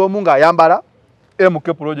organizer omu nga ayambala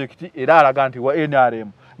MK project era alaga nti wa NRM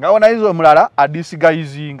nga organizer omulala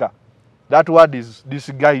adisguisinga. That word is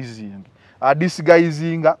disguising.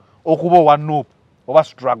 Disguising okuba wanup oba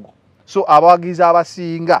struggle. So abawagizi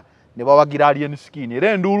abasinga ne bawagira alien skin.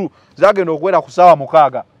 Era endulu zagenda okuwera ku ssaawa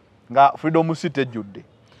 6 nga Freedom City ejjudde.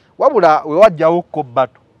 Wabula we wajjawo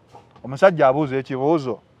kobbato. Omusajja abuuza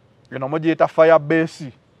ekibuuzo. Eno mugiyita fire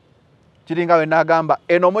base. Kiringa we n'agamba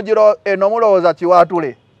eno mulowooza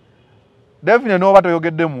kiwaatule. Definitely n'oba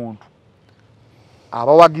toyogedde muntu.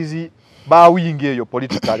 Abawagizi bawinga eyo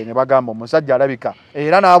politically ne bagamba omusajja alabika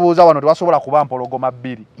era n'abuuza wano tebasobola kuba mpologoma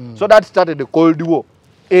 2 so that started the cold war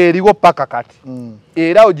eriwo paka kati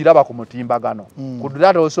era ogiraba ku mutimbagano could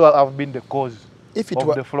that also have been the cause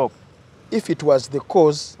of the flop? If it was the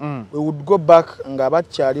cause we would go back nga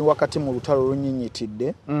bakyali wakati mu lutalo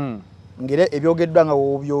lunyinyitidde ngere ebyogeddwa nga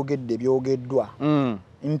byogeddwa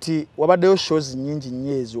nti wabaddeyo shows nyingi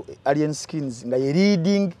nyezo alien skins nga ye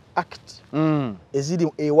leading act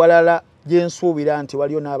eziri ewalala gyensuubira nti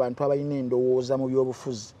waliyo n'abantu abalina endowooza mu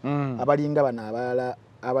byobufuzi abalinga bano abalala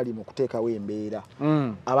abali mu kuteekawo embeera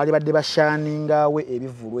abali badde bashaningawe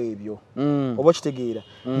ebivulu ebyo oba kitegeera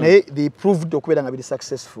naye they proved okubeera nga biri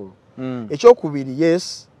successful ekyokubiri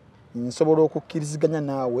yes nsobola okukkiriziganya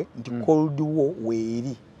naawe nti cold war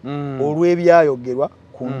weeri olw'ebyayogerwa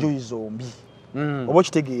ku njuyi zombi oba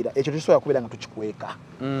kitegeera ekyo tusobola kubeera nga tukikweka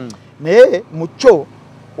naye mu kyo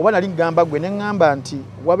oba nali ngamba gwe neŋŋamba nti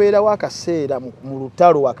wabeerawo akaseera mu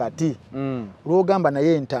lutalo wakati lw'ogamba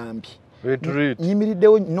naye Ntambi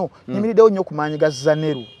nyimiriddewo nnyo okumaanyigaza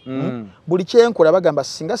Neru buli kyenkola bagamba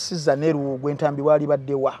singa sizza Neru gwe Ntambi waali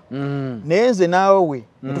baddewa naye nze naawe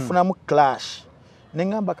ne tufunamu clash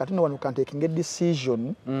neŋŋamba kati no wano can taking a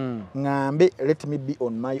decision ngambe let me be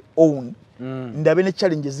on my own ndabe ne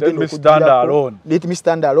challenges zigenda okujja let me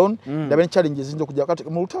stand alone ndabe ne challenges zigenda okujja kati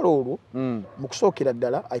mu lutalo olwo mu kusookera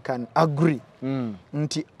ddala I can agree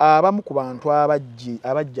nti abamu ku bantu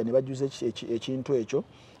abajja ne bajuza ekintu ekyo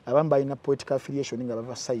abamu balina political affiliation nga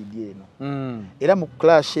bava side eno era mu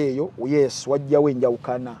clash eyo yes wajjawo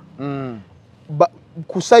enjawukana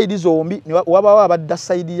ku side zombi wabawo abadda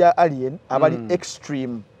side ya alien abali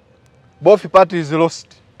extreme both parties lost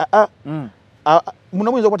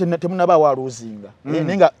muno muyinza okuba temunabaawo aloozinga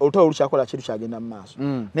naye nga olutalo olukyakola kiri kyagenda mu maaso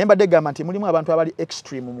naye mbadde gamba nti mulimu abantu abali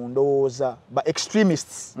extreme mu ndowooza ba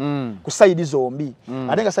extremists ku side zombi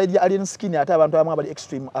ate nga side ya alien skin ate abantu abamu abali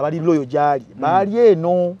extreme abali loyo gyali baali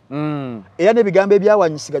eno era n'ebigambo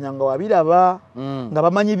ebyawanyusiganya nga wabiraba nga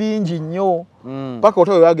bamanyi bingi nnyo paka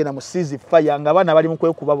olutalo lwe bagenda mu sizi fire nga abaana bali mu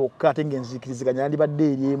kwekuba bokka ate ng'enzikiriziganya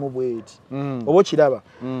yandibadde eryemu bweti oba okiraba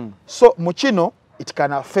so mu kino it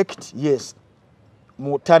can affect yes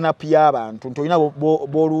mu turn up y'abantu nti olina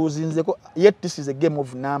b'oluzinzeko yet this is a game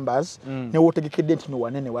of numbers ne wotegekedde nti no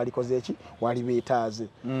wanene walikoze eki wali beetaaze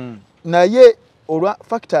naye olwa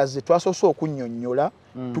factors twasoose okunnyonnyola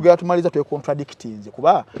tugera tumaliza twecontradictinze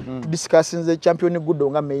kuba tudiscussinze champion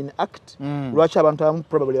Gudo nga main act lwaki abantu abamu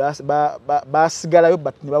probably basigalayo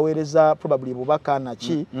but ne baweereza probably bubaka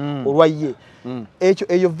naki olwa ye ekyo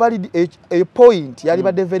eyo valid a point yali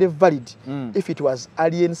badde very valid if it was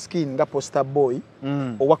alien skin nga poster boy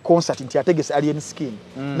owa concert nti ategese alien skin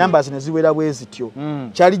numbers ne ziwera bwezityo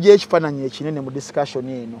kyali gye ekifaananyi ekinene mu discussion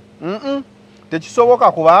eno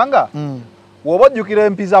tekisoboka kubanga woba ojjukira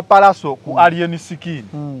empiza palaso ku alien skin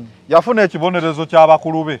yafuna ekibonerezo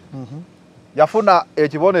ky'abakulu be yafuna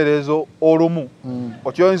ekibonerezo olumu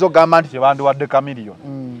okyoyinza okugamba nti kyebandiwadde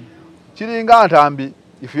kamiliyoni kiringa Ntambi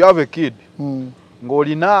if you have a kid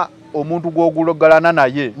ng'olina omuntu gw'ogulogalana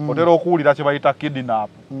naye otera okuwulira kye bayita kidnap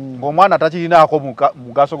ng'omwana takirinaako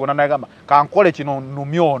mugaso gonna naye gamba kankole kino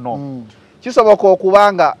nnumye ono kisoboka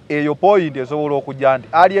okubanga eyo point esobola okujja nti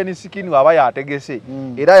alien skin waba yategese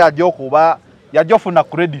era yajja ofuna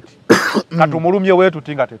credit katumulumye wetu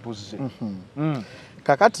tinga tetuzze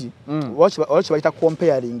kakati waki bayita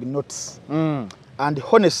comparing notes and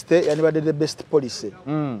honesty yanibadde the best policy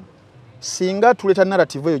singa tuleta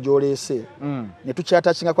narrative eyo gy'oleese ne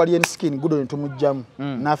tukyatachinga kwa alien skin Gudo ne tumugjamu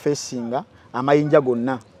n'afeesinga amayinja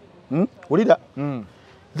gonna ulira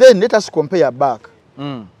then let us compare back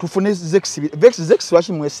tufune Zex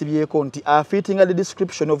lwaki mwesibyeko nti afitting the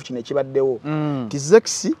description of kino ekibaddewo nti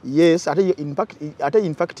Zex yes ate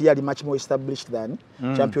in fact yali much more established than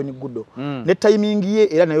champion Gudo ne timing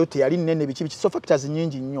ye era nayo teyali nene biki so factors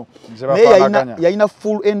nyingi nnyo naye yalina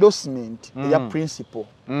full endorsement ya principle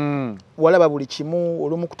walaba buli kimu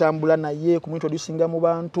olumu kutambula naye kumuintroducinga mu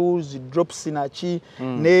bantu zi drops naki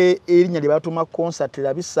ne erinnya lye batuma concert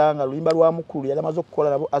labisanga lulimba lwa mukulu yali amaze okukola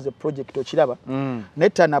nabo as a project okiraba ne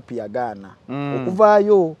turn up yagaana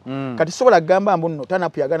okuvaayo kati sobola gamba mbuno turn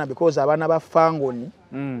up yagaana because abaana ba fangoni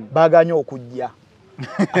baganya okujja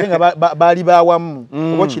nga bali bawamu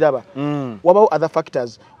oba kiraba wabawo other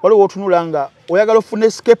factors waliwo otunulanga oyagala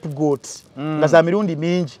ofune scapegoat nga za mirundi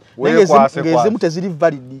mingi ng'ezimu teziri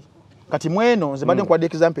valid kati mweno nze badde nkwadde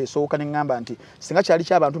example esooka ne ngamba nti singa kyali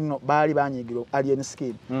ky'abantu nno baali banyiigiro alien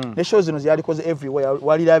skin ne show zino ziyalikoze everywhere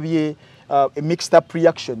walirabye mixed up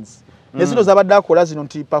reactions nezino zabadde akola zino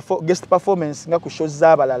nti guest performance nga ku shows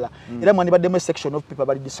z'abalala era mwani baddemu section of people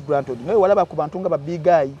bali disgruntled naye walaba ku bantu nga ba big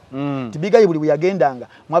guy ti big guy buli buyagendanga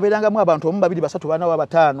mwabeerangamu abantu omu babiri basatu bana wa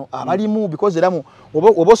batano abalimu because eramu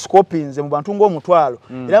obo scopings mu bantu ng'omutwalo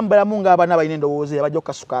era mbalamu ng'abaana balina endowooza yabajja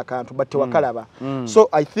okukasuka akantu batte wakalaba so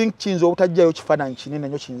I think kiyinza obutajjayo kifaananyi kinene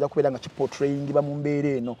nnyo kiyinza kubeera nga kiportrayingibwa mu mbeera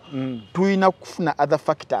eno tulina kufuna other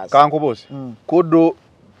factors kankubuuzi Gudo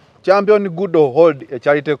champion Gudo hold a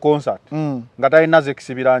charity concert nga talina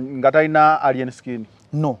zekisibira nga talina alien skin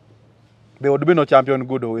no there would be no champion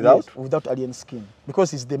Gudo without alien skin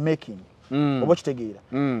because it's the making oba kitegeera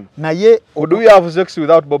naye would we have sex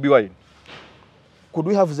without Bobby Wine could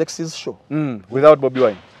we have Zex's show without Bobby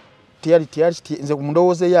Wine? Tiyali nze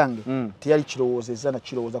kumndowooze yange tiyali kirowoozeza na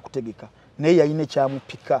kirowooza kutegeka naye yalina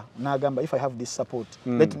ekyamupika n'agamba if I have this support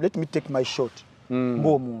let me take my shot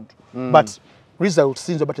ng'omuntu but result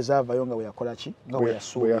sinzo bate zaavayo nga weyakola ki nga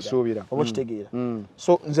weyasuubira oba kitegeera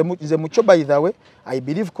so nze mucho by the way I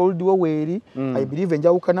believe cold war weeri I believe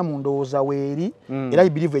enjawukana mu ndowooza weeri era I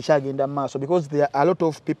believe ekyagenda mu maaso because there are a lot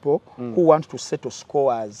of people who want to settle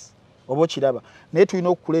scores obo kiraba naye tulina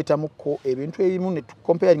okuleetamuko ebintu ebimu ne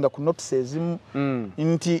tukomparinga ku notices ezimu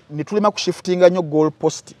nti ne tulema kushiftinga nnyo goal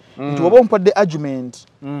post nti oba ompadde argument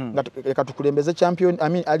nga leka tukulembeze champion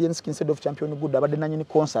Alien Skin instead of champion Gudo abadde nanyini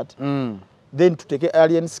concert then tuteke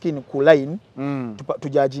Alien Skin ku line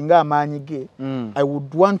tujajinga amaanyi ge I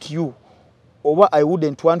would want you or I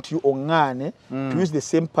wouldn't want you ongane to use the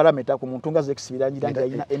same parameter ku muntu nga zekibirangira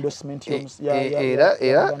ina endorsement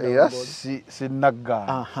era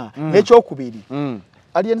sinagga nekyokubiri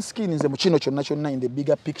Alien Skin nze mu kino kyonna in the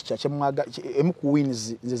bigger picture kyemwaga emu ku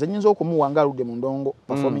wins nze zenyinza okumuwanga alude mu ndongo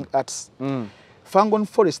performing arts Fangon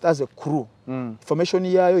Forest as a crew formation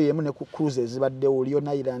yayo yemu ne ku cruises baddewo Lion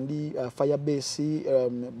Island Firebase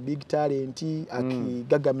Big Talent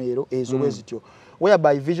Akigagamero ezo wezityo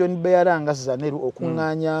whereby Vision Bearer nga Zaneru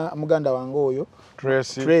okunganya muganda wange oyo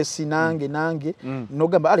Tracy nange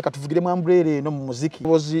nogamba ali katuvugire mu umbrella no mu muziki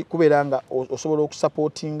bozi kuberanga osobola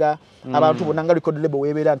okusupportinga abantu bonanga record label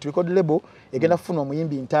webera anti record label egenda kufuna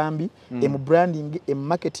omuyimbi Ntambi emu branding emu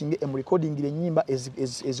marketing emu recording enyimba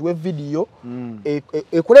eziwe video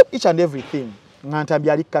ekole each and everything Ntambi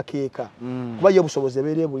ali kakeeka kuba yo busoboze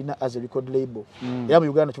ebere bulina as a record label era mu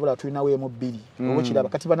Uganda kibola tulina we mu bili obo kiraba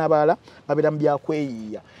kati bana bala babera mbya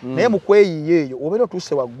kweyiya naye mu kweyiya eyo obero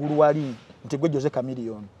tuse waggulu wali nti gwe Jose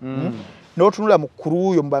Chameleon n'otunula mu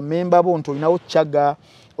crew yo mba member bo nto inawo chaga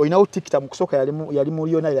oyinawo tikita mu kusoka yali mu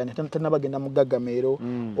Lion Island tanabagenda mu Gagamero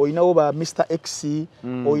oyinawo ba Mr X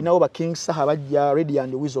oyinawo ba King Saha bajja Ready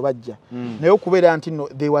and Wizo bajja naye okubeera nti no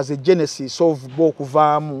there was a genesis of bo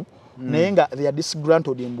kuvaamu naye nga they are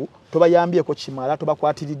disgruntled mbu tobayambyeko kimala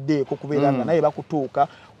tobakwatiriddeeko kubeeranga naye bakutuuka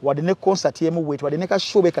wadde ne concert yemu bwetu wadde ne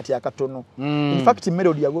kashobe kati akatono in fact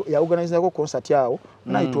Melody ya organize ko concert yawo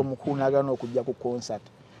naito omukulu n'agaana okujja ku concert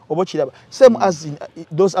obo kiraba same as in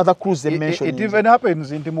those other crews they mentioned it even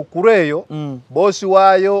happens nti mukuru eyo bosi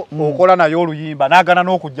waayo okola nayo oluyimba n'agaana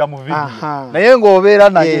n'okujja mu video naye ng'obeera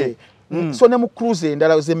naye so ne mu crews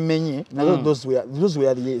endala zemmenye nazo those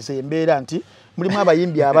were zembeera nti mulimu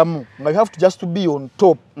abayimbi abamu nga you have to just to be on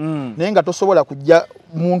top naye nga tosobola kujja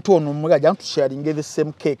muntu ono mugaja to sharing the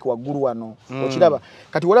same cake waggulu wano okiraba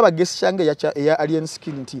kati walaba guest change ya Alien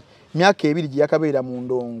Skin nti myaka ebiri gyakabeera mu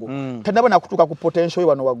ndongo tanabona kutuka ku potential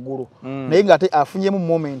wano waggulu naye nga ate afunyemu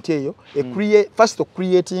moment eyo first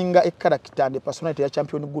creating a character and a personality ya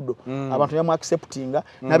champion Gudo abantu yamu acceptinga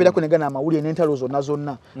nabira ko negana amawuli n'entalo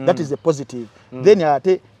zonna that is a positive then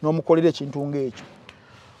ate n'omukolera ekintu ng'ekyo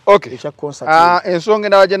okay ensonga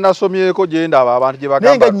naje nasomyeko gye ndaba abantu gye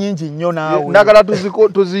bagamba nenga nyingi nnyo naawe ndagala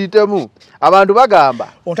tuziyitemu abantu bagamba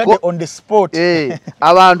on the spot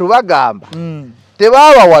abantu bagamba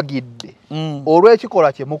tebaba wagidde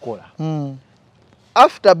olw'ekikola kye mukola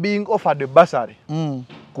after being offered the bursary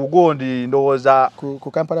kugondi ndowooza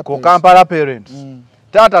ku Kampala parents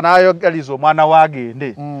tata nayogaliza omwana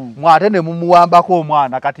wagende mwate ne mumuwambako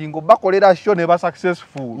omwana kati ngo bakolera show ne ba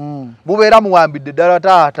successful mubeera muwambidde ddala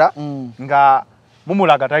taata nga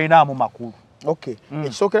mumulaga talinamu makulu okay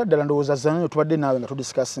ekisokera ddala ndowooza zanyo tubadde naawe nga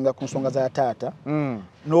tudiscussinga ku nsonga za taata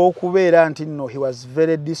n'okubeera nti no he was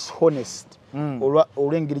very dishonest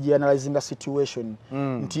olw'engeri gye analyzinga situation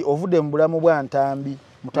nti ovudde mu bulamu bwa Ntambi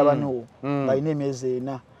mutabani wo ng'alina emyezi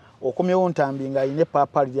 4 okomyewo Ntambi ng'alina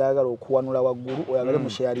epaapa lyagala okuwanula waggulu oyagale mu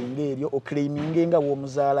sharinga eryo oclaiminge nga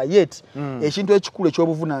bw'omuzaala yet ekintu ekikulu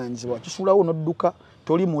eky'obuvunaanyizibwa kisuulawo n'odduka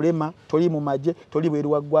toli mulema toli mu maje toli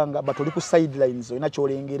bweru wa ggwanga ba toli ku sidelines olina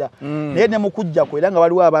kyolengera naye ne mukujja ko era nga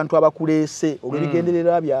waliwo abantu abakuleese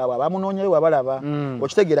olw'ebigendererwa byabwe abamunoonyeyo abalaba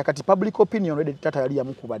okitegeera kati public opinion already tata yali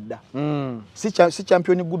yamukubadda si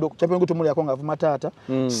champion Gudo tumuli yako nga avuma taata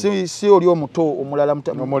si oli omuto omulala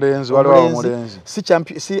omulenzi waliwo omulenzi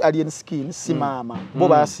si Alien Skin si maama bo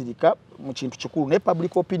baasirika mu kintu kikulu ne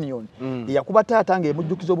public opinion yakuba taata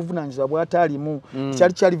ng'emujjukiza obuvunaanyizibwa bw'ataalimu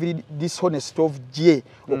kyali very dishonest of gye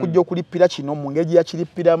okujja okulipira kino mu ngeri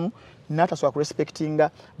yakirippiramu n'atasobola kurespectinga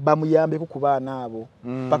bamuyambeko ku baana abo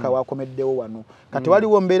paka wakomeddewo wano kati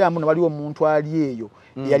waliwo mbeera mbu waliwo omuntu ali eyo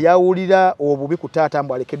yali awulira obubi ku taata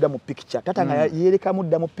mbu alekeddwa mu picture taata nga yeerekamu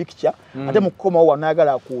dda mu picture ate mu kukomawo wano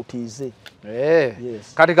ayagala akuutiize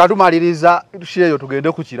kati katumaliriza kyeyo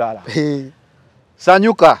tugende ku kirala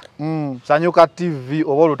Sanyuka. Sanyuka TV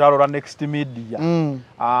oba olutalo lwa Next Media.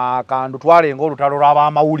 Kandu twalenga olutalo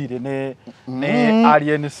lw'abamawulire ne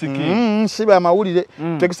Alien Siki. Siba amawulire.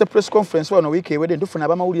 Tegese press conference wano week ewedde ndufuna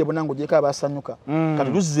abamawulire bonango jeka abasanyuka.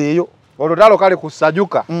 Kati tuzzeeyo. Olutalo kale ku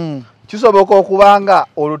Sanyuka. Kisoboka okubanga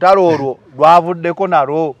olutalo olwo lwavuddeko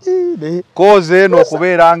nalwo. Koze eno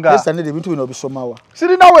okubeera nga. Lesa nede bintu bino bisomawa.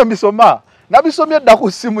 Sirinawe mbisoma. Nabisomye dda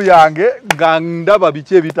ku simu yange nga ndaba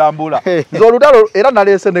biki ebitambula. Nze olutalo era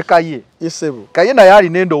naleese ne Kaye. Yesebo. Kaye naye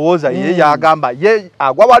alina endowooza ye yagamba ye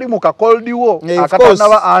agwa wali mu kakoldiwo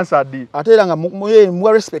akatanaba answered. Ate era nga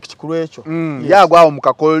muwa respect ku lwekyo. Ye agwawo mu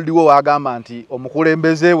kakoldiwo wagamba nti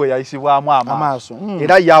omukulembeze we yayisibwamu amaaso.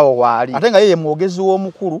 Era yawo waali. Ate nga ye mwogezi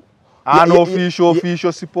w'omukulu.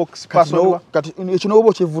 Official spokesperson. Kati ekino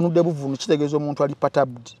obo kivunudde buvunu kitegeeza omuntu ali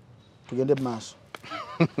patabd. Tugende mu maaso.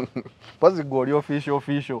 Pozi goli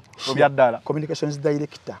official obyaddala communications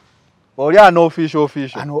director oli ano official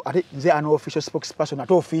ate nze ano official spokesperson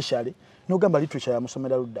ate officially no gamba literature ya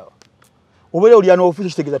musomera luddawa obere oli ano official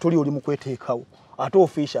kitegeza toli oli mukweteekawo ate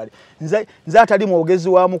officially nze atali mwogezi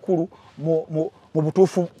wa mukulu mu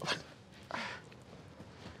butuufu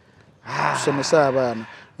somesa abaana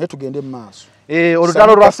naye tugende mu maaso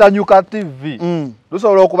olutalo lwa Sanyuka TV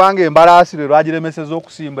lusobola okubanga embalaasi lwe lwagiremeseza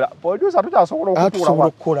okusimbula producer tukyasobola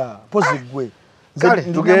okukola pozi gwe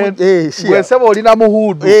gwe sebo olina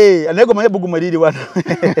muhudu naye gwe manye buguma liri wano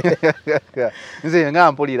nze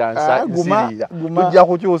nga mpulira nsirira tujja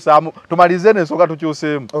kukyusaamu tumalize n'ensonga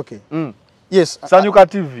tukyuseemu yes Sanyuka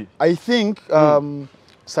TV I think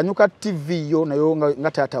Sanyuka TV yo nayo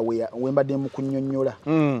nga tata wembadde mu kunnyonnyola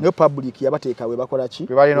nayo public yabateeka we bakola ki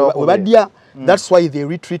we badya that's why they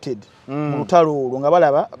retreated mu lutalo olwo nga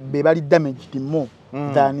balaba be bali damaged more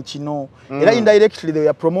than kino era indirectly they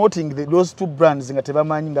are promoting those two brands nga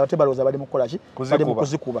tebamanyi nga tebalooza bali mu kukola ki bali mu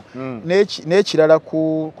kuzikuba n'ekirala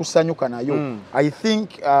kusanyuka nayo I think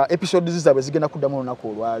episodes zaabwe zigenda kuddamu olunaku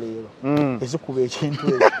olwaleero ezikuba ekintu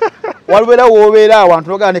ekyo walubera wobeera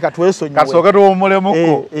abantu bagane katwesonyiwe kasooka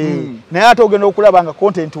tuwumulemuko naye ate ogenda okulaba nga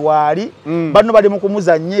content waali banno bali mu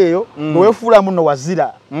kumuzannya eyo weefuula muno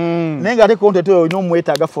wazira naye nga ate content eyo olina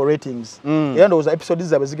omwetaaga for ratings era ndowooza episodes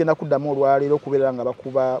zaabwe zigenda kuddamu olwaleero okubeera nga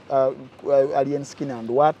bakuba Alien Skin and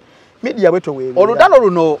what media bwe toweebeera olutalo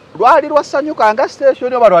luno lwali lwa Sanyuka nga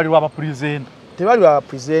station oba lwali lwa bapresenter tebali lwa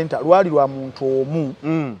presenter lwali lwa muntu omu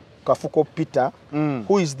Kafuko Peter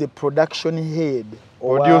who is the production head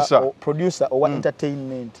producer or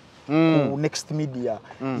entertainment Next Media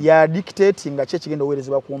ya dictating nga kyekigenda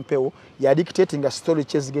owerezebwa ku mpewo ya dictating nga story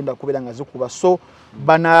kyezigenda kubeera nga zikuba so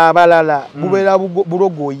bana abalala bubeera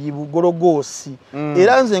bulogoyi bugologosi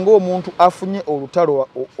era nze ng'omuntu afunye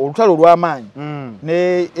olutalo lw'amaanyi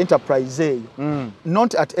ne enterprise eyo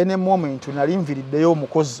not at any moment nali nviriddeyo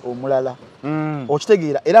omukozi omulala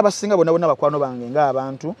okitegeera era abasinga bonna bakwano bange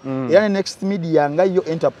ng'abantu era ne Next Media nga yo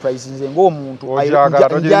enterprise nze ng'omuntu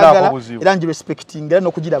njagala era njirespecting era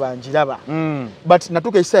n'okugiraba njiraba but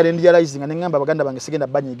natuuka ekiseera ne realizing ne ngamba baganda bange sigenda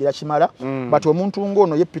banyigira kimala but omuntu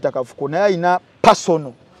ng'ono ye Peter Kafuko naye alina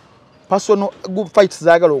personal good fights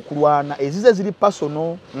zaagala okulwana ezize ziri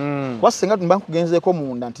personal wasenga tumba nkugenzeeko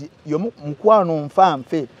munda nti mukwano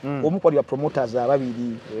nfanfe omukwalira promoters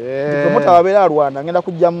ababiri promoter babeera alwana ngenda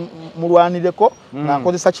kujja mulwanireko nga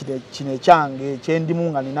nkozesa kino ekyange kyendimu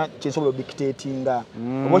nga nina kyensobola dictatinga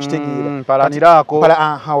oba okitegeera mpalaniraako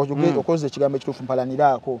okoze ekigambo ekituufu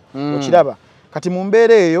mpalaniraako okiraba kati mu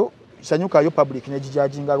mbeera eyo Sanyuka yo public ne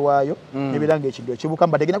jijajinga lwayo nebiranga ekiddo kibuka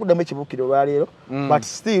mba tegina kuddamu ekibukiro lwaleero but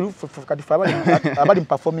still kati abali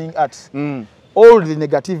performing arts all the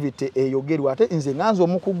negativity eyogerwa ate nze nganzo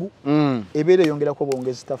omukugu ebeere yongerako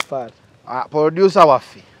bongezi tafari producer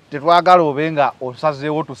waffe tetwagala obenga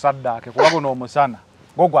osazeewo tusaddaake kuba guno omusana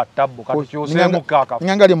gogwa tabbu kati kyuseemu kaka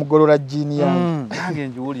nyangali mugolola jini yange nange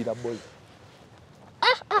njiwulira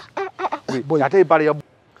boy ate ipale ya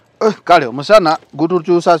kale omusana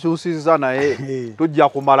gutukyusakyusiza naye tujja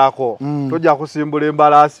kumalako tujja kusimbula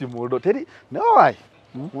embalaasi mulo teri nowayi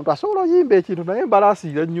muntu asobola oyimba ekintu naye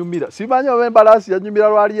embalaasi yanyumira simanyi oba embalaasi yanyumira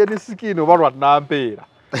lwali enisikini oba lwa nampeera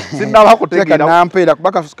sinnaba kutegeera nampeera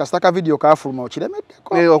kuba kasitaka video kafuluma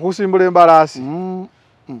okiremeddeko okusimbula embalaasi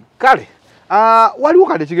kale waliwo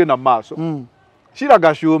kale kigenda mu maaso Sheila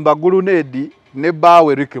Gashumba Gulunedi ne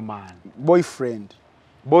Bawe Rickman boyfriend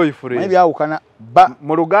maybe awukana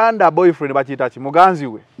mu Luganda boyfriend bakiyita ki muganzi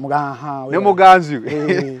we ne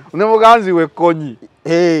muganzi we konyi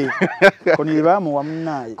konyi libamuwa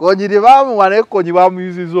munnaye konyi libamuwa naye konyi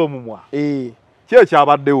bamuyuziza omumwa ki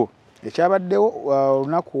ekyabaddewo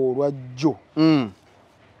olunaku olwajjo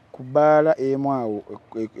ku bbaala emu awo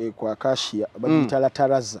kwa Kashia bagiyita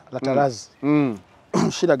latarazi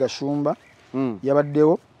Sheila Gashumba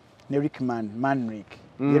yabaddewo ne Rickman Manrick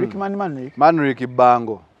Rickman Manrick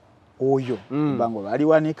Bango oyo Bango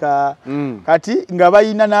aliwanika kati nga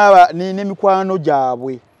bayina n'aba n'emikwano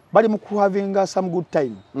gyabwe bali mu having some good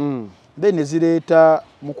time then ezireta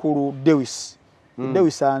mukulu Dewis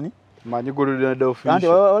ani manyi gulu de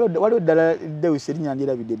official waliwo ddala Dewis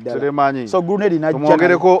erinyandira biddala so Grunedi najja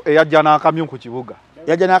tumwogereko eyajja n'akamyu ku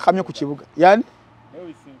kibuga yani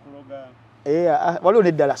waliwo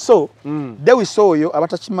neddala so Dewis oyo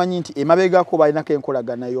abatakimanyi nti emabegako balinako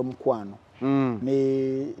enkolagana y'omukwano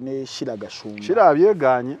ne Sheila Gashumba Sheila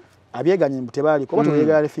abyeganye tebaaliko oba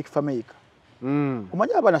tebeegala Fik Fameka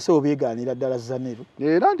omanyi abaana sebo beegaanira ddala Zanero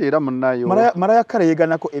era munnayo Mariah Carey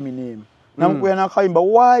yeeganako Eminem namukuya n'akayimba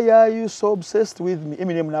why are you so obsessed with me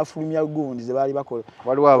Eminem n'afulumya gundi ze baali bakola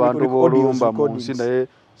waliwo abantu b'olumba mu nsi naye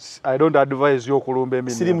I don't advise you okulumba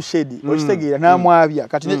Eminem Slim Shady okitegeera n'amwabya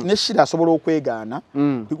kati ne Sheila asobola okwegaana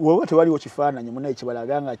wowe tewaliwo kifaananyi munaye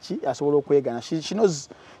kibalaga nga ki asobola okwegaana she knows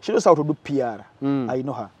how to do PR I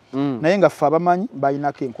know her naye nga ffe abamanyi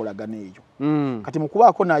balinako enkolagana eyo kati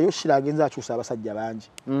mukubaako nayo Sheila agenza akyusa abasajja bangi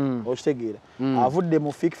okitegeera avudde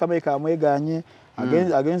mu Fik Fameka amweganye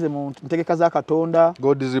agenze mu ntegeka za Katonda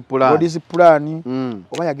God's plan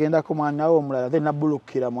oba yagendako mwana we omulala then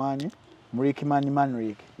nabulukira mwani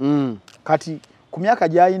Manrick kati ku myaka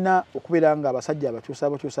gy'alina okubeera nga abasajja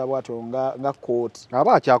abakyusa bw'atyo nga court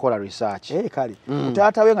aba akyakola research kale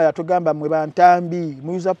taata we nga yatugamba mwe bantambi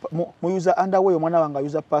muyuza underway omwana wange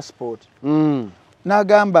ayuza passport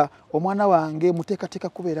n'agamba omwana wange muteekateeka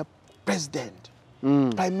kubeera president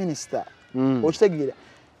prime minister okitegeera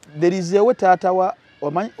there is a way taata wa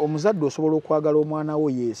omuzadde osobola okwagala omwana wo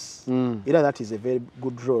yes era that is a very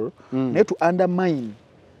good role naye to undermine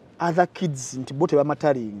other kids nti bo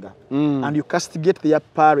tebamatalinga and you castigate their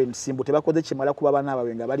parents mbo tebakoze kimala kuba bana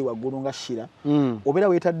baabwe nga bali waggulu nga Sheila obeera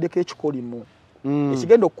weetaddeko ekikolimu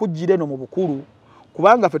ekigenda okujjira eno mu bukulu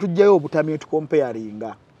kubanga ffe tujjayo obutamye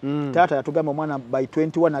tukomparinga taata yatugamba omwana by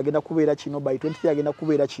 21 agenda kubeera kino by 23 agenda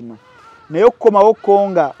kubeera kino naye okukomawo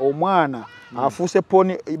konga omwana afuuse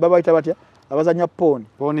poni babayita batya abazanya poni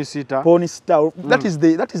star that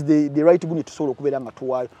is the right gunit tusobola okubeera nga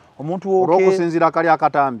tuwaayo omuntu okusinzira akali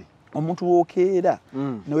akatambi omuntu wokeera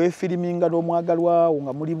newe filiminga n'omwagalwa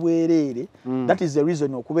nga muli bwereere that is the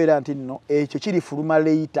reason okubeera nti nno ekyo kiri fuluma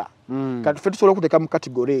later kati ffe tusobola okuteeka mu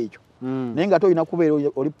category eyo naye nga tolina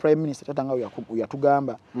kubeera oli prime minister tata nga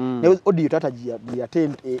yatugamba naye audio tata giyate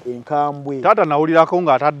enkambwe tata nawulirako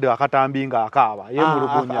ng'atadde akatambi ng'akaaba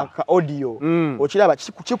yemulugunya audio okiraba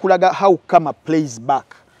kikulaga how Kama plays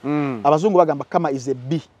back abazungu bagamba Kama is a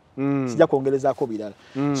B sijja kwongerezaako birala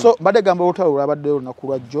so badde gamba olutalo lwabadde olunaku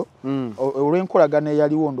lwajjo olw'enkolagana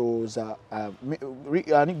eyaliwo ndowooza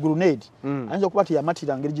Grunedi ayinza okuba ti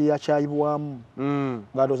yamatira ngeri gye yakyayibwamu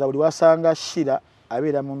nga ndowooza buli wasanga Sheila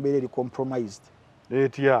abeera mu mbeera eri compromised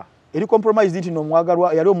eri compromised nti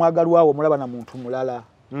yali omwagalwawo omulaba na muntu mulala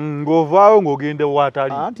ng'ovaawo ng'ogende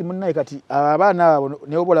waatali anti munnaye kati abaana abo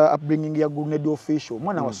neobola upbringing ya Grunedi official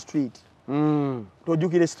omwana wa street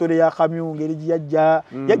tojjukira story ya kamyu ngeri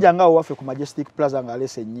yajja nga waffe ku Majestic Plaza nga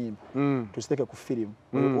alese ennyimba tusiteke ku firimu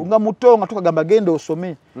nga muto nga tukagamba genda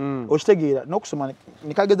osome okitegeera n'okusoma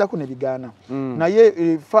nikagezako ne bigaana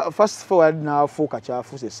naye fast forward n'afuuka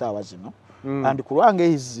kyafuuse essaawa zino and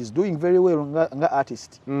kulwange is doing very well nga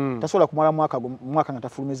artist tasobola kumala mwaka nga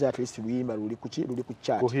tafulumiza at least luyimba luli ku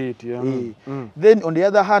chart then on the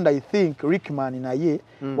other hand I think Rickman naye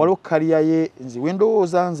waliwo career ye nzi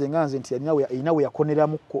wendowooza nze nga nze nti alina we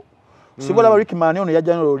yakoneramuko sibola ba Rickman ono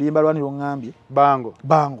yajja n'oluyimba lwani lwongambye bango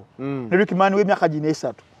ne Rickman w'emyaka gino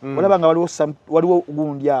 3 olaba nga waliwo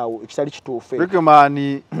gundi awo ekitali kituufu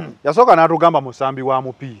Rickman yasooka n'atugamba musambi wa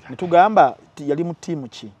mupiira netugamba yali mu tiimu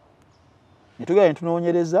ki nitugenda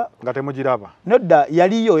ntunoonyereza nga temugiraba nodda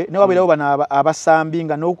yaliyo ne wabeerawo bano abasambi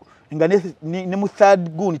nga ne mu third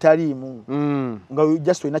gundi taliimu nga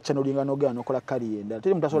just olina channelinga n'ogenda n'okola kaliya endala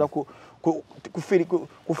teri muntu asobola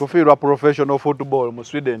kufiirwa professional football mu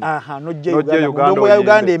Sweden nojja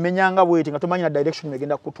Uganda emenyanga bweti nga tomanyi na direction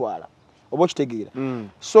egenda kukutwala oba okitegeera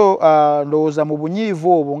so ndowooza mu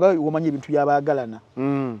bunyiivu obwo nga womanyi ebintu byabaagalana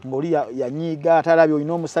ng'oli yanyiiga atalabye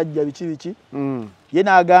olina omusajja biki ye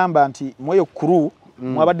n'agamba nti mweyo crew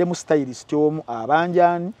mwabaddemu stylist omu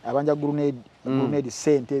abanja Grunedi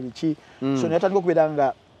sente ebiki so nayatandika okubeera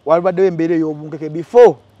nga walibaddewo embeera ey'obunkeke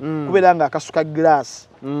before kubeera nga akasuka glass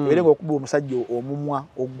ebeere ng'okuba omusajja omumwa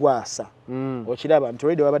ogwasa okiraba nti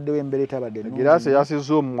olwedde wabaddewo embeera etabadde glass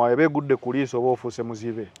eyasiza omumwa eba egudde ku liiso oba ofuuse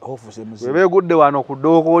muzibe eba egudde wano ku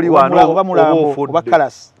ddooka oli wano oba ofudde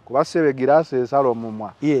kuba ssebe glass esala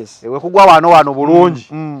omumwa ewe kugwa wano bulungi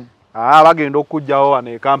bagenda okujjawo wano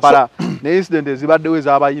e Kampala ne incident ezibaddewo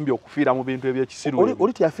ez'abayimbi okufiira mu bintu ebyekisiru.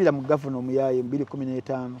 Oli teyafiira mu governor Omuyaye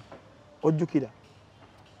 2015 ojjukira?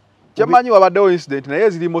 Kyemanyi wabaddewo incident naye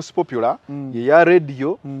eziri most popular ye ya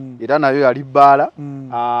radio era nayo yali bbaala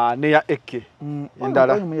ne ya Eke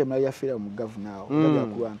endala yafiira mu governor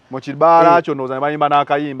mu kibaala kyo ndowooza ne bayimba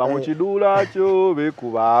n'akayimba mu kiduula kyo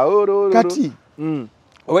bekuba kati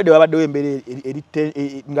obwedde wabaddewo embeera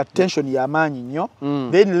nga tension y'amaanyi nnyo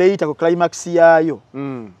then later ku climax yaayo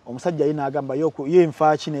omusajja ye n'agamba ye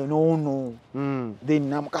nfaaki noono then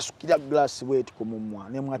namukasukira glass bweti ku mumwa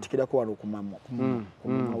nemwatikirako wano ku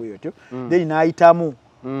mumwa weyotyo then n'ayitamu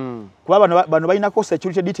kuba bano balinako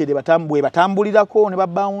security detail bwe batambulirako ne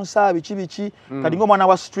babounsa biki kati ng'omwana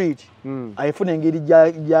wa street ayefuna engeri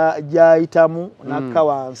gy'ayitamu n'akka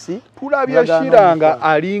wansi. Tulabye Sheila nga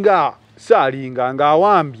alinga saalinga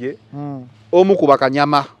ng'awambye omu ku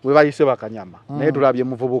bakanyama bwe bayise bakanyama naye tulabye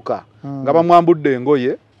muvubuka nga bamwambudde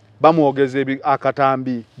engoye bamwogeza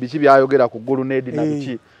akatambi biki byayogera ku ggulu nedi na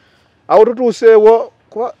biki awo tutuuseewo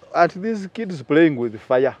at these kids playing with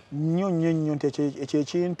fire nnyo nti ekyo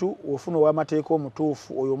ekintu ofuna ow'amateeka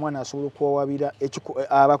omutuufu oyo omwana asobola okuwawabira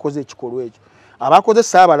abakoze ekikolwa ekyo abakoze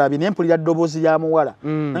saabalabi nempulira ddoboozi ya muwala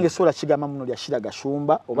nange sobola kigamba muno lya Sheila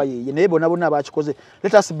Gashumba oba yeye naye bonna abakikoze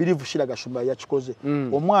let us believe Sheila Gashumba yakikoze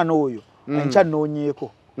omwana oyo enkya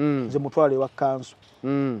nnoonyeeko nze mutwale wa kansu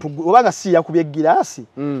obanga si yakubye giraasi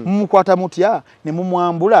mumukwata mutya ne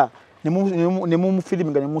mumwambula ne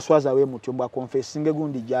mumufiliminga ne muswaza we mutyo mbwa confessing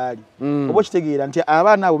gundi gyali obo kitegeera nti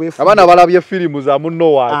abaana abo abaana balabye filimu za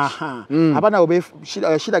munno waaki abaana abo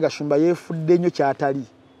Sheila Gashumba yefudde nnyo kyatali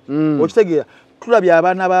okitegeera tulabye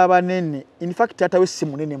abaana b'abanene in fact tatawe si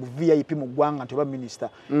munene mu VIP mu ggwanga nti oba minister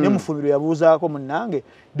ne mufumiro yabuuzaako munnange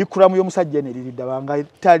dikulamu y'omusajja ne liridda banga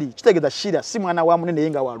tali kitegeeza Sheila si mwana wa munene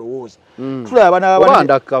yenga walowooza tulabye abaana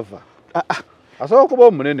b'abanene cover asobola okuba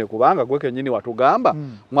omunene kubanga gwe kennyini watugamba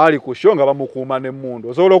mwali ku show nga bamukuuma n'emmundu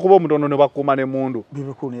osobola okuba omutono ne bakuuma n'emmundu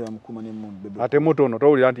ate mutono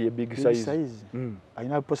towulira nti ye big size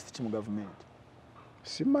alina post mu government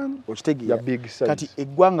siman okitegeera kati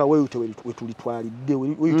eggwanga wetulitwalidde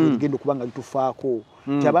wetugenda okubanga litufaako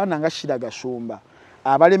nti abaana nga Sheila Gashumba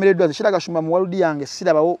abalemereddwa Sheila Gashumba mu waludi yange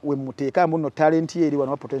sirabawo we muteeka mbuno talent ye eri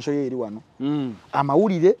wano potential ye eri wano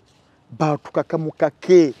amawulire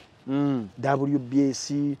batukakamukake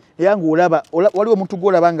WBS yangu olaba waliwo omuntu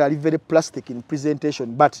gwolaba nga ali very plastic in presentation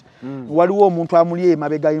but waliwo omuntu amuli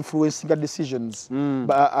emabega influencing decisions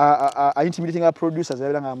intimidating producers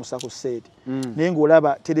abela nga musako said naye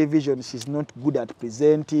ng'olaba television she's not good at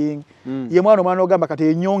presenting ye mwana ogamba kati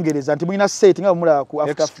enyongereza nti mulina set nga mula ku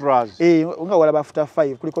after nga walaba after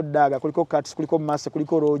 5 kuliko daga kuliko cuts kuliko mass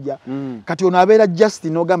kuliko roja kati ono abeera just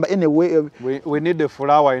n'ogamba anyway we need a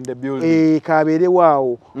flower in the building kabeere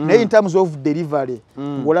waawo in terms of delivery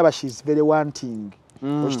ngolaba she's very wanting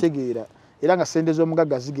okitegeera era nga sente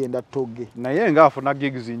z'omugagga zigenda toge naye nga afuna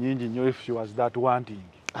gigs nyingi nnyo if she was that wanting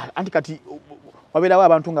anti kati wabeerawo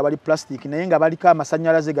abantu nga bali plastic naye nga baliko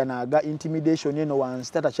amasannyalaze ganaaga intimidation eno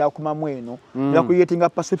wansi tata kyakumamu eno era creating a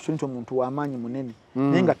perception nti omuntu w'amaanyi munene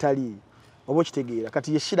naye nga tali oba okitegeera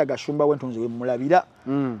kati ye Sheila Gashumba wentunzi we mulabira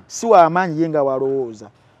si w'amaanyi ye nga walowooza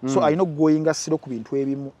so alina okugoyinga siro ku bintu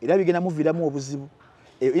ebimu era bigenda muviiramu obuzibu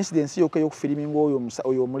incidence yoke yokufiliminga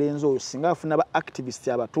oyo omulenzi oyo singa afuna ba activists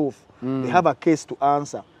abatuufu they have a case to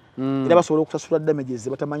answer era basobola okusasula damages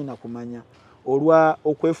batamanyi na kumanya olwa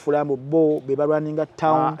okwefulambo bo be balwaninga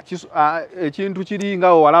town ekintu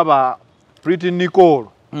kiringa walaba Pretty Nicole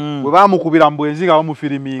bwe bamukubira mbwenzi nga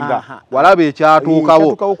bamufiliminga walaba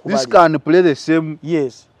ekyatuukawo this can play the same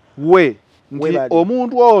way nti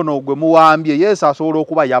omuntu ono gwe muwambye yesu asobola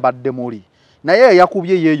okuba yabadde muli naye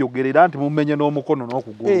yakubye yeeyogerera nti mumenye n'omukono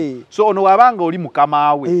n'okugulu so ono wabanga oli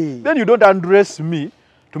mukama we then you don't undress me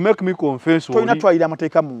to make me confess toyina twalira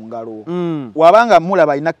amateeka mu ngalo wabanga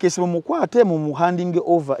mulaba ina kesi mumukwate mu handing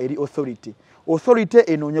over eri authority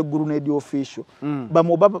enonye eggulu n'edi official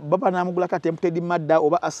baba namugula ka tempted murder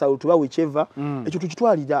oba assault oba whichever ekyo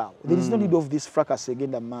tukitwalira there is no need of this fracas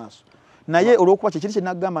agenda maaso naye olwokuba kyekiri kye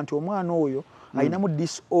nagamba nti omwana oyo ayinamu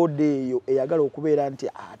disorder eyo eyagala okubeera nti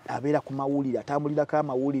abeera ku mawulire atambulirako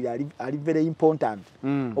amawulire ali very important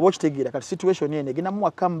oba okitegeera kati situation eno egenda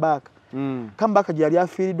muwa comeback gye yali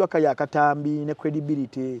afiiriddwa kali akatambi ne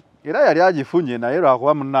credibility era yali agifunye naye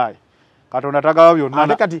lwakuba munnaye Katonda tagaba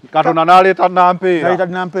byonna Katonda n'aleeta Nampeera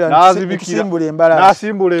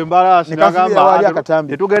n'asimbula embalaasi n'agamba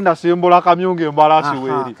tetugenda simbula kamyunga embalaasi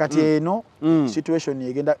weeri kati eno situation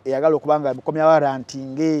egenda eyagala okubanga mukomya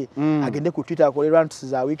warantinge agende ku Twitter akole rants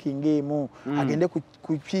za wiki ngemu agende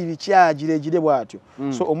ku chibi kyagire gire bwatyo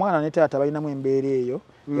so omwana ne taata balina mu embeera eyo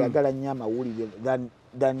yagala nnyo amawulire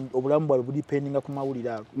than obulamu bwawe budipendinga ku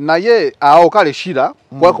mawulire ago naye awo kale Sheila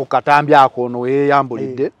kwako katambi ako no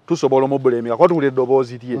yeyambulidde tusobola omubulemeka kwa tuwulira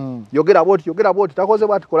eddoboozi lye yogera bwoti takoze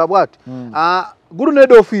bwati kola bwati Gudo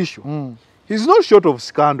Ned official he's not short of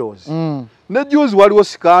scandals ne juzi waliwo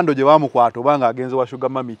scandal gye bamukwata obanga agenze wa Sugar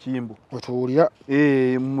Mami Kimbo otuwulira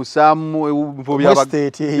musamu mfobya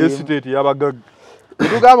estate yabagaga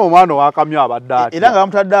tugamba omwana wakamya abadde era nga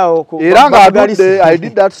bamutaddeawo era nga atudde I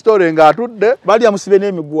did that story nga atudde bali amusibe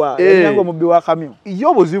n'emigwa enyango mubbi wa kamyo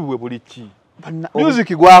yo buzibu bwe bulichi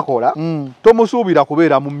music gwakola tomusuubira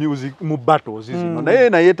kubeera mu music mu battles zino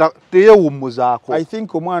naye teyewummuzaako I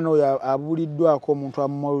think omwana oyo abuliddwako omuntu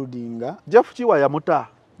amumoldinga Jeff Chiwa yamuta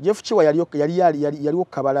Jeff Chiwa yaliwo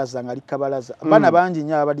kabalaza nga ali kabalaza bana bangi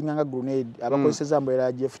nnyo abadinganga grenade abakozeseza mbeera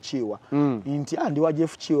ya Jeff Chiwa nti andi wa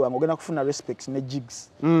Jeff Chiwa ngogenda kufuna respect ne jigs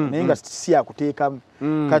naye nga si akuteekamu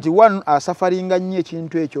kati one asafaringa nnyo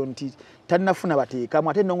ekintu ekyo nti tanafuna bateekamu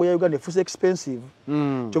ate ennongo ya Uganda efuuse expensive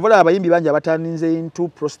kyovola abayimbi bangi abatandinze into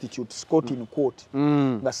prostitutes quote in quote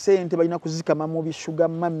nga sente balina kuzikama mu Sugar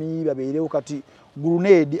Mami babeerewo kati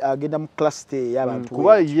Grenade agenda mu class stay y'abantu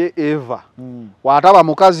kuba ye Eva wataba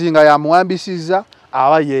mukazi nga yamuwambisiza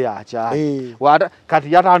aba ye yacha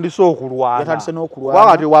kati yatandise okulwana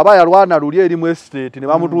wakati waba yalwana luli eri mu estate ne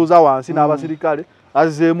bamutuuza wansi n'abasirikale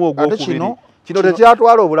azzeemu ogwokubiri kino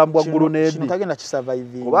tekyatwala obulamu bwa Grenade tagenda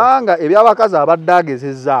kisurvive kubanga ebyabakazi abadde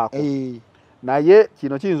agezezzaako naye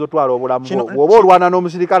kino kiyinza otwala obulamu bwoba olwana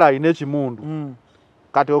n'omusirikale alina ekimundu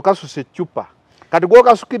kati okasusa eccupa kati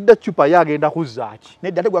gwokasukidde eccupa yagenda kuzzaaki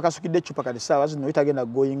nedda ate gwakasukidde eccupa kati saawa zino yitagenda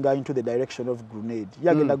going into the direction of Grenade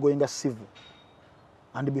yagenda going civil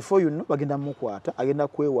and before you know bagenda mukwata agenda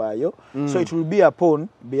kwewaayo so it will be upon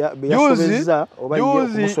beyasobeza oba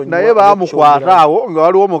yuzi naye bamukwata awo nga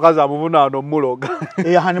waliwo omukazi amuvunaano omuloga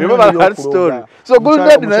so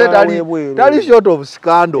Grenade naye tali short of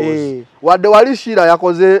scandals wadde wali Sheila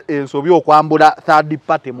yakoze ensobi okwambula third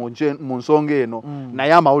party mu nsonga eno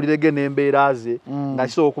naye amawulire ge n'embeera ze nga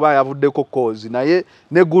kisobola okuba yavuddeko cause naye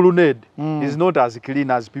ne Grenade is not as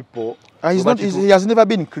clean as people he has never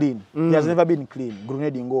been clean he has never been clean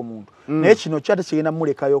Grenade ng'omuntu naye kino kyate kigenda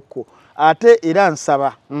mulekayokko ate era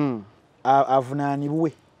nsaba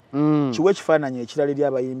avunaanibwe kiwe ekifaananyi ekirala eri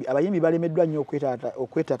abayimbi balemeddwa nnyo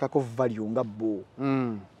okwetakako value nga bo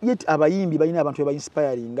yet abayimbi balina abantu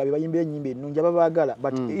bebainspiringa bebayimbira ennyimba ennungi ababaagala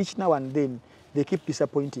but each now and then they keep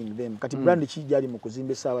disappointing them kati brand ki gyali mu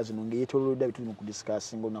kuzimba essaawa zino ng'eyetooloddwa bituli mu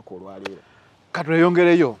kudisikasinga olunaku olwaleero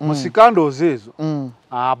katweyongereyo mu sikandoozi ezo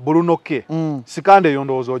Bruno K sikanda eyo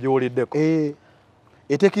ndowooza ogiwuliddeko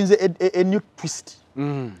etekinze a new twist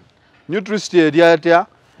new twist eri atya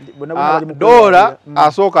Dora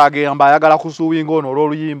asooka agamba ayagala kusuubinga ono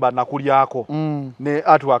olw'oluyimba nakulyako ne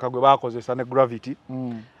artwork gwe baakozesa ne Gravity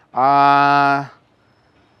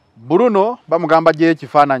Bruno bamugamba gye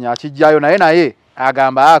ekifaananyi akijjayo naye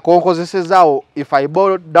agamba konkozesezaawo if I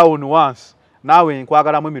bow down once naawe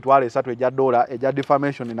nkwagalamu emitwalo 3 ejja dola ejja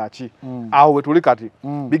defamation naki awo we tuli kati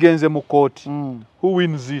bigenze mu court who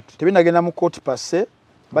wins it tebinagenda mu court passe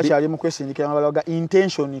bakyali mu kwesindikira mabalaga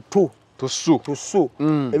intention to sue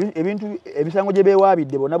ebintu ebisango gye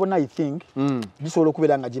beewaabidde bonna I think bisobola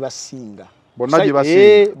okubeera nga gibasinga bonna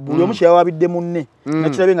gibasinga buli omu kyeyawaabidde munne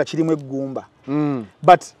nakirabe nga kirimu eggumba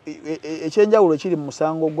but ekyenjawulo ekiri mu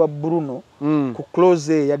musango gwa Bruno ku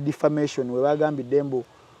close ya defamation we bagambidde mbu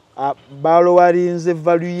balowarinze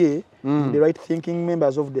value the right thinking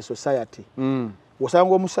members of the society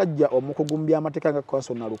osanga omusajja omukugu mu by'amateeka nga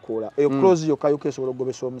Council Nalukola eyo close yokka esobola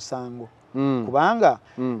okugobesa omusango kubanga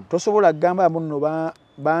tosobola kugamba muno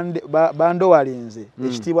bandowalinze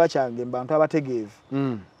ekitiibwa kyange mbantu abategeevu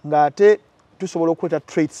ng'ate tusobola okweta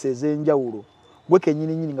traits ez'enjawulo gwe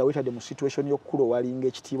kennyini nga weetadde mu situation y'okulowalinga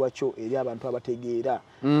ekitiibwa kyo eri abantu abategeera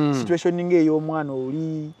situation ng'ey'omwana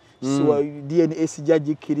oli DNA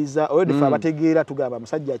sijagikiriza olwedde fe abategeera tugamba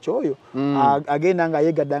musajja kyoyo agenda nga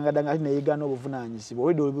yegaddangadanga ate neyegaana obuvunaanyizibwa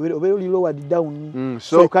olwedde obeera oli lowered down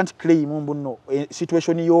so you can't claim mbuno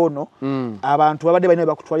situation y'ono abantu babadde balina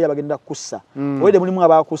bakutwalira bagenda kussa olwedde mulimu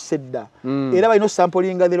abakussa edda era balina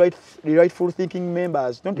osamplinga the rightful thinking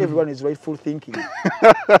members not everyone is rightful thinking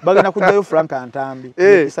bagenda kujjayo Frank Ntambi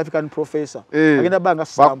East African professor agenda banga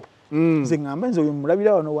sample nze ngamba nze oyo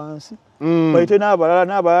mulabira wano wansi baite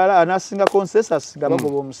n'abalala anasinga consensus nga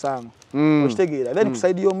bagoba omusango okitegeera then ku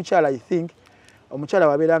side y'omukyala I think omukyala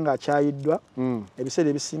wabeera nga akyayiddwa ebiseera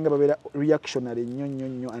ebisinga babeera reactionary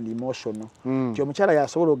nnyo and emotional nti omukyala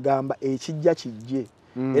yasobola okugamba ekijja kijje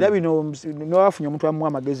era bino n'abafunye omuntu amuwa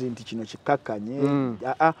amagezi nti kino kikkakkanye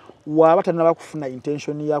waaba tannaba kufuna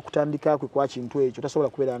intention ya kutandika kwe kwa kintu ekyo tasobola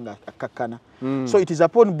kubeera nga akkakkana so it is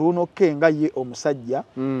upon Bruno K nga ye omusajja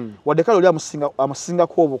wadde kale oli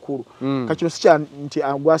amusingako obukulu kakino si kya nti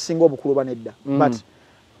agwasinga obukulu banedda but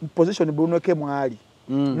position Bruno K mwali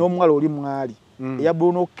n'omuwala oli mwali eya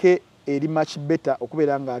Bruno K eri much better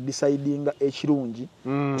okubeera nga decidinga ekirungi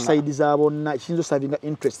side za bonna ekinzo serving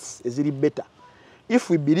interests eziri better if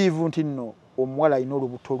we believe nti no omuwala ino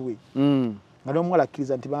olubuto lwe nga n'omuwala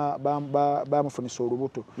akkiriza nti bamufunisa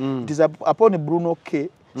olubuto it is upon Bruno K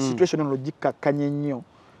situation eno gikkakkanye nnyo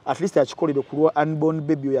at least akikolere ku lwa unborn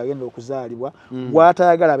baby oyo yagenda okuzaalibwa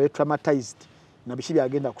gw'atayagala abe traumatized na biki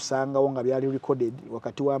byagenda kusangawo nga byali recorded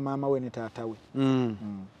wakati wa maama we ne taata we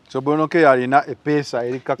so Bruno K yalina epesa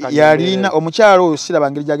erikkakkanye yalina omukyalo oyo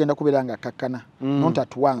siraba ngeri gyagenda kubeera nga akkakkana not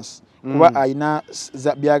at once kuba ayina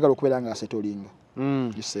byagala okubeera nga asetolinga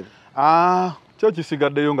kyo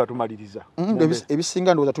kisigaddeyo nga tumaliriza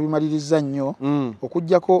ebisinga ndowooza tubimaliriza nnyo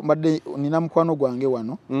okuggyako mbadde nina mukwano gwange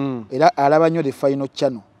wano era alaba nnyo the final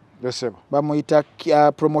channel bamuyita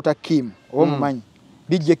promoter Kim oba mumanyi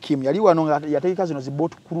DJ Kim yali wano nga yateeka zino zi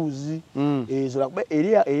boat cruise ezo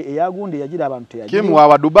eyagunde yagira abantu yagira Kim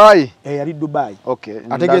wa Dubai yali Dubai okay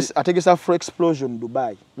ategesa for explosion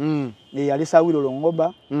Dubai yali Sawilo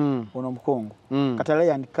Longoba ono Mukongo Katala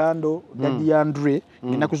Yankando Daddy Andre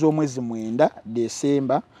ninaku z'omwezi 9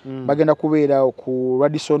 December bagenda kubeera ku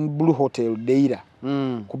Radisson Blue Hotel Deira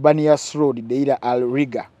ku Banias Road Deira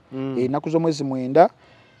Alriga ninaku z'omwezi 9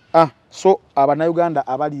 so Uganda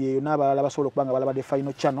abali eyo n'abalala basobola okubanga balabadde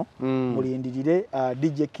final channel mulindirire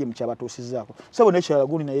DJ Kim kyabatuusizaako so bonna ekirala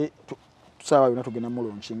gundi naye tusaba yonna tugenda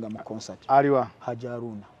mulonshinga mu concert aliwa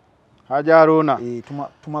Hajaruna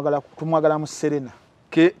tumwagala mu Serena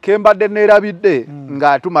kembadde neerabidde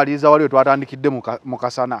nga tumaliza waliwo twatandikidde mu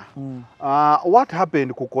kasana what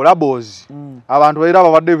happened ku collabos abantu baira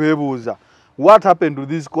babadde beebuuza what happened to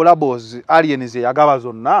these collabos aliens yagaba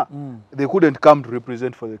zonna they couldn't come to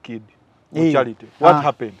represent for the kid charity what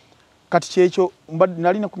happened kati kyekyo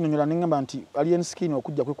nalina kunyonyola nengamba nti alien skin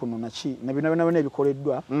okujja kwe kuno nachi nabina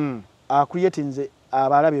ebikoleddwa creatinze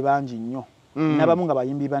abalabe bangi nnyo nabamu nga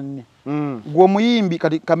bayimbi banne gwo muyimbi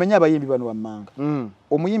kati kamenya abayimbi bano bammanga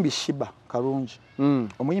omuyimbi Shiba Karungi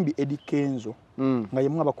omuyimbi Eddie Kenzo nga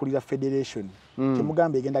yemu abakulira federation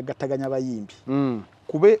temugambe egenda gattaganya bayimbi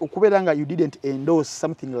okubeera nga you didn't endorse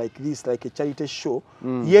something like this like a charity show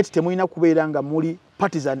yet temulina kubeera nga muli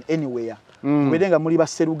partisan anywhere kubeera nga muli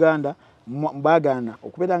basseruganda mbagana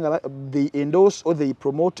okubeera nga they endorse or they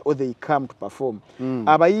promote or they come to perform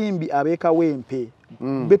abayimbi abeeka wempe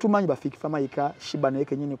betumanyi bafiki famayika Shiba naye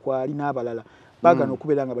kenyini kwali n'abalala bagana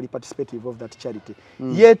okubeera nga bali participative of that charity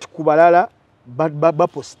yet kubalala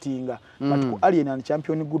bapostinga but ku Alien and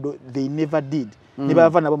Champion Gudo they never did ne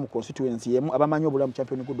bava nabo mu constituency yemu abamanyi obulamu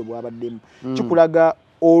Champion Gudo bwabaddemu kikulaga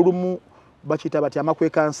olumu bakita bati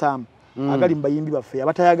amakweka nsamu agali mbayimbi baffe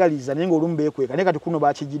abatayagaliza naye ng'olumu beekweka naye kati kuno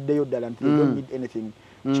bakijiddeyo ddala nti they don't need anything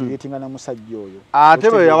kireetinga na musajja oyo ate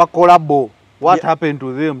bwe yabakolabo what happened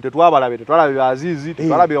to them tetwabalabe tetwalabye Azizi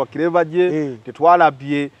tetwalabye wa Clever J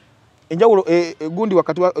tetwalabye enjawulo gundi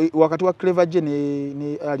wakati wa Clever J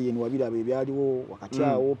ne Alien wabirabe ebyaliwo wakati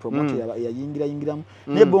awo promoter yayingiramu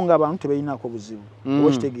ne bonga abantu tebeyinako buzibu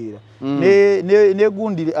okitegeera ne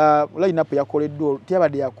gundi line up yakoleddwa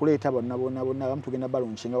tyabadde yakuleeta bonna abantu tugenda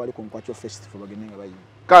balonshinga wali ku Nkwacho festival bagendenga bayimba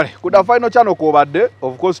kale kuda final channel ko badde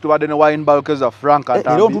of course tubadde ne Wine Balkeza Frank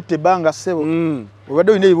Ntambi ero tutte banga sebo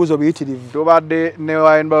obadde ine ebibuzo biyitirivu tubadde ne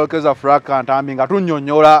Wine Balkeza Frank Ntambi nga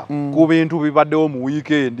tunnyonnyola ku bintu bibaddewo mu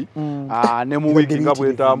weekend ne mu week nga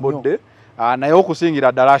bwetambudde naye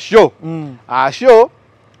okusingira ddala show show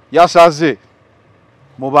yasaze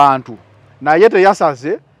mu bantu naye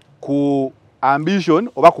teyasaze ku ambition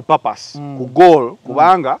oba ku purpose ku goal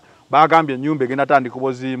kubanga bagambye ennyumba egenda tandika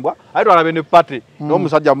obuzimbwa aye twalabe ne party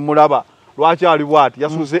n'omusajja mulaba lwaki ali bwati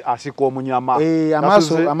yasuze asika omunyama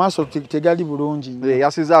amaaso tegali bulungi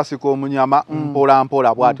yasize asika omunyama mpola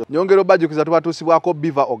mpola bwati nyongero bajukiza tubatusibwako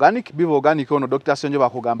Biva Organic ono Dr. Senjo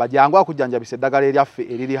bakugamba jangu akujjanjabisa eddagala eryaffe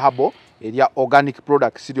eriri habo erya organic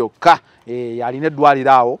products lyokka yaline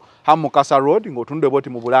eddwalirawo Hamukasa Road ng'otunde boti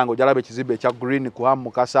mu Bulango jalabe ekizimbe ekya green ku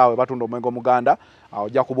Hamukasa awo batunda omwengo muganda awo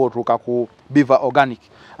ojja kuba otuuka ku Biva Organic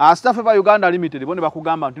Staff of Uganda Limited bone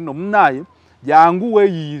bakugamba nti no munnaye jangu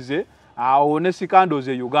weeyize awo ne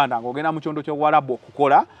sikandoze Uganda ng'ogenda mu kyondo kya Warabu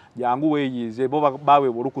okukola jangu weeyize bo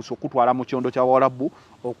bawe bolukuso kutwala mu kyondo kya Warabu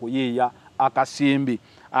okuyiya akasimbi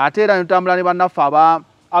ate era ntambula ne bannaffe aba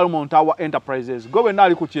Almond Tower Enterprises gobe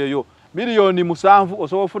nali ku kyeyo milioni 7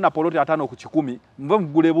 osobola ofuna poloti 5 ku 10 mve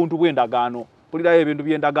mugule ebintu bw'endagaano pulirayo ebintu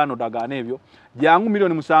by'endagaano dagaano ebyo jangu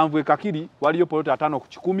milioni 7 ekakiri waliyo poloti 5 ku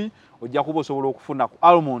 10 ojja kuba osobola okufuna ku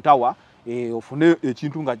Almond Tower ofune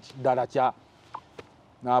ekintu nga ddala kya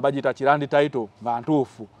bagita kirandi title nga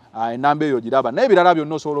ntuufu enamba eyo giraba naye ebirala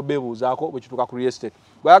byonna osobola obeebuuzaako bwe kituuka ku real estate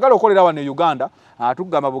bw'ayagala okolera wano e Uganda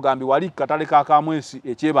tugamba bugambi wali katale ka Kamwesi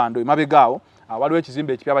ekyebando emabegaawo waliwo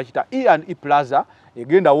ekizimbe ekipya bakita E&E Plaza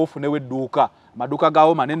egenda wofunewo edduuka amaduuka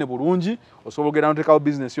gaawo manene bulungi osobola ogenda notekawo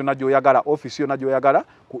business yonna gy'oyagala office yonna gy'oyagala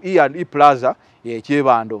ku E&E Plaza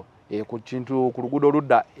ekyebando ku kintu ku luguudo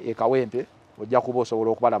oludda Kawempe ojja kuba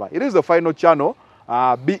osobola okubalaba. It is the final channel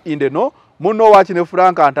be in the know muno wachi ne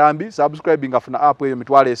Frank Ntambi subscribing afuna app eyo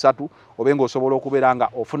mitwale 3 obenga osobola okubeera nga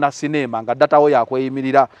ofuna cinema nga data wo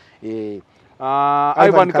yakweyimirira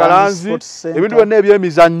Ivan Kalanzi ebintu byonna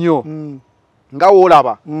ebyemizannyo nga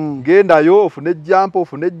wolaba gendayo ofune jump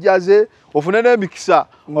ofune jaze ofune n'emikisa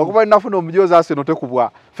okuba nafuna omujoza aseno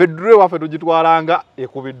tekubwa fedre wafe tugitwalanga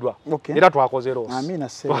ekubiddwa era twakoze rose amina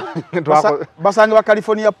seba basanga ba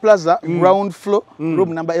California Plaza ground floor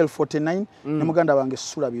room number L49 ne muganda wange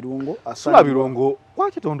Sula Birungo Sula Birungo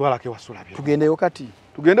kwakitondwala ke wasula Birungo tugendeyo kati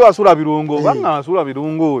tugende wasula Birungo banga Sula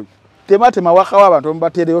Birungo oyo tema wakawa abantu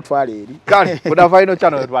mbatereyo twale eri kale kuna final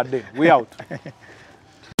channel twadde we out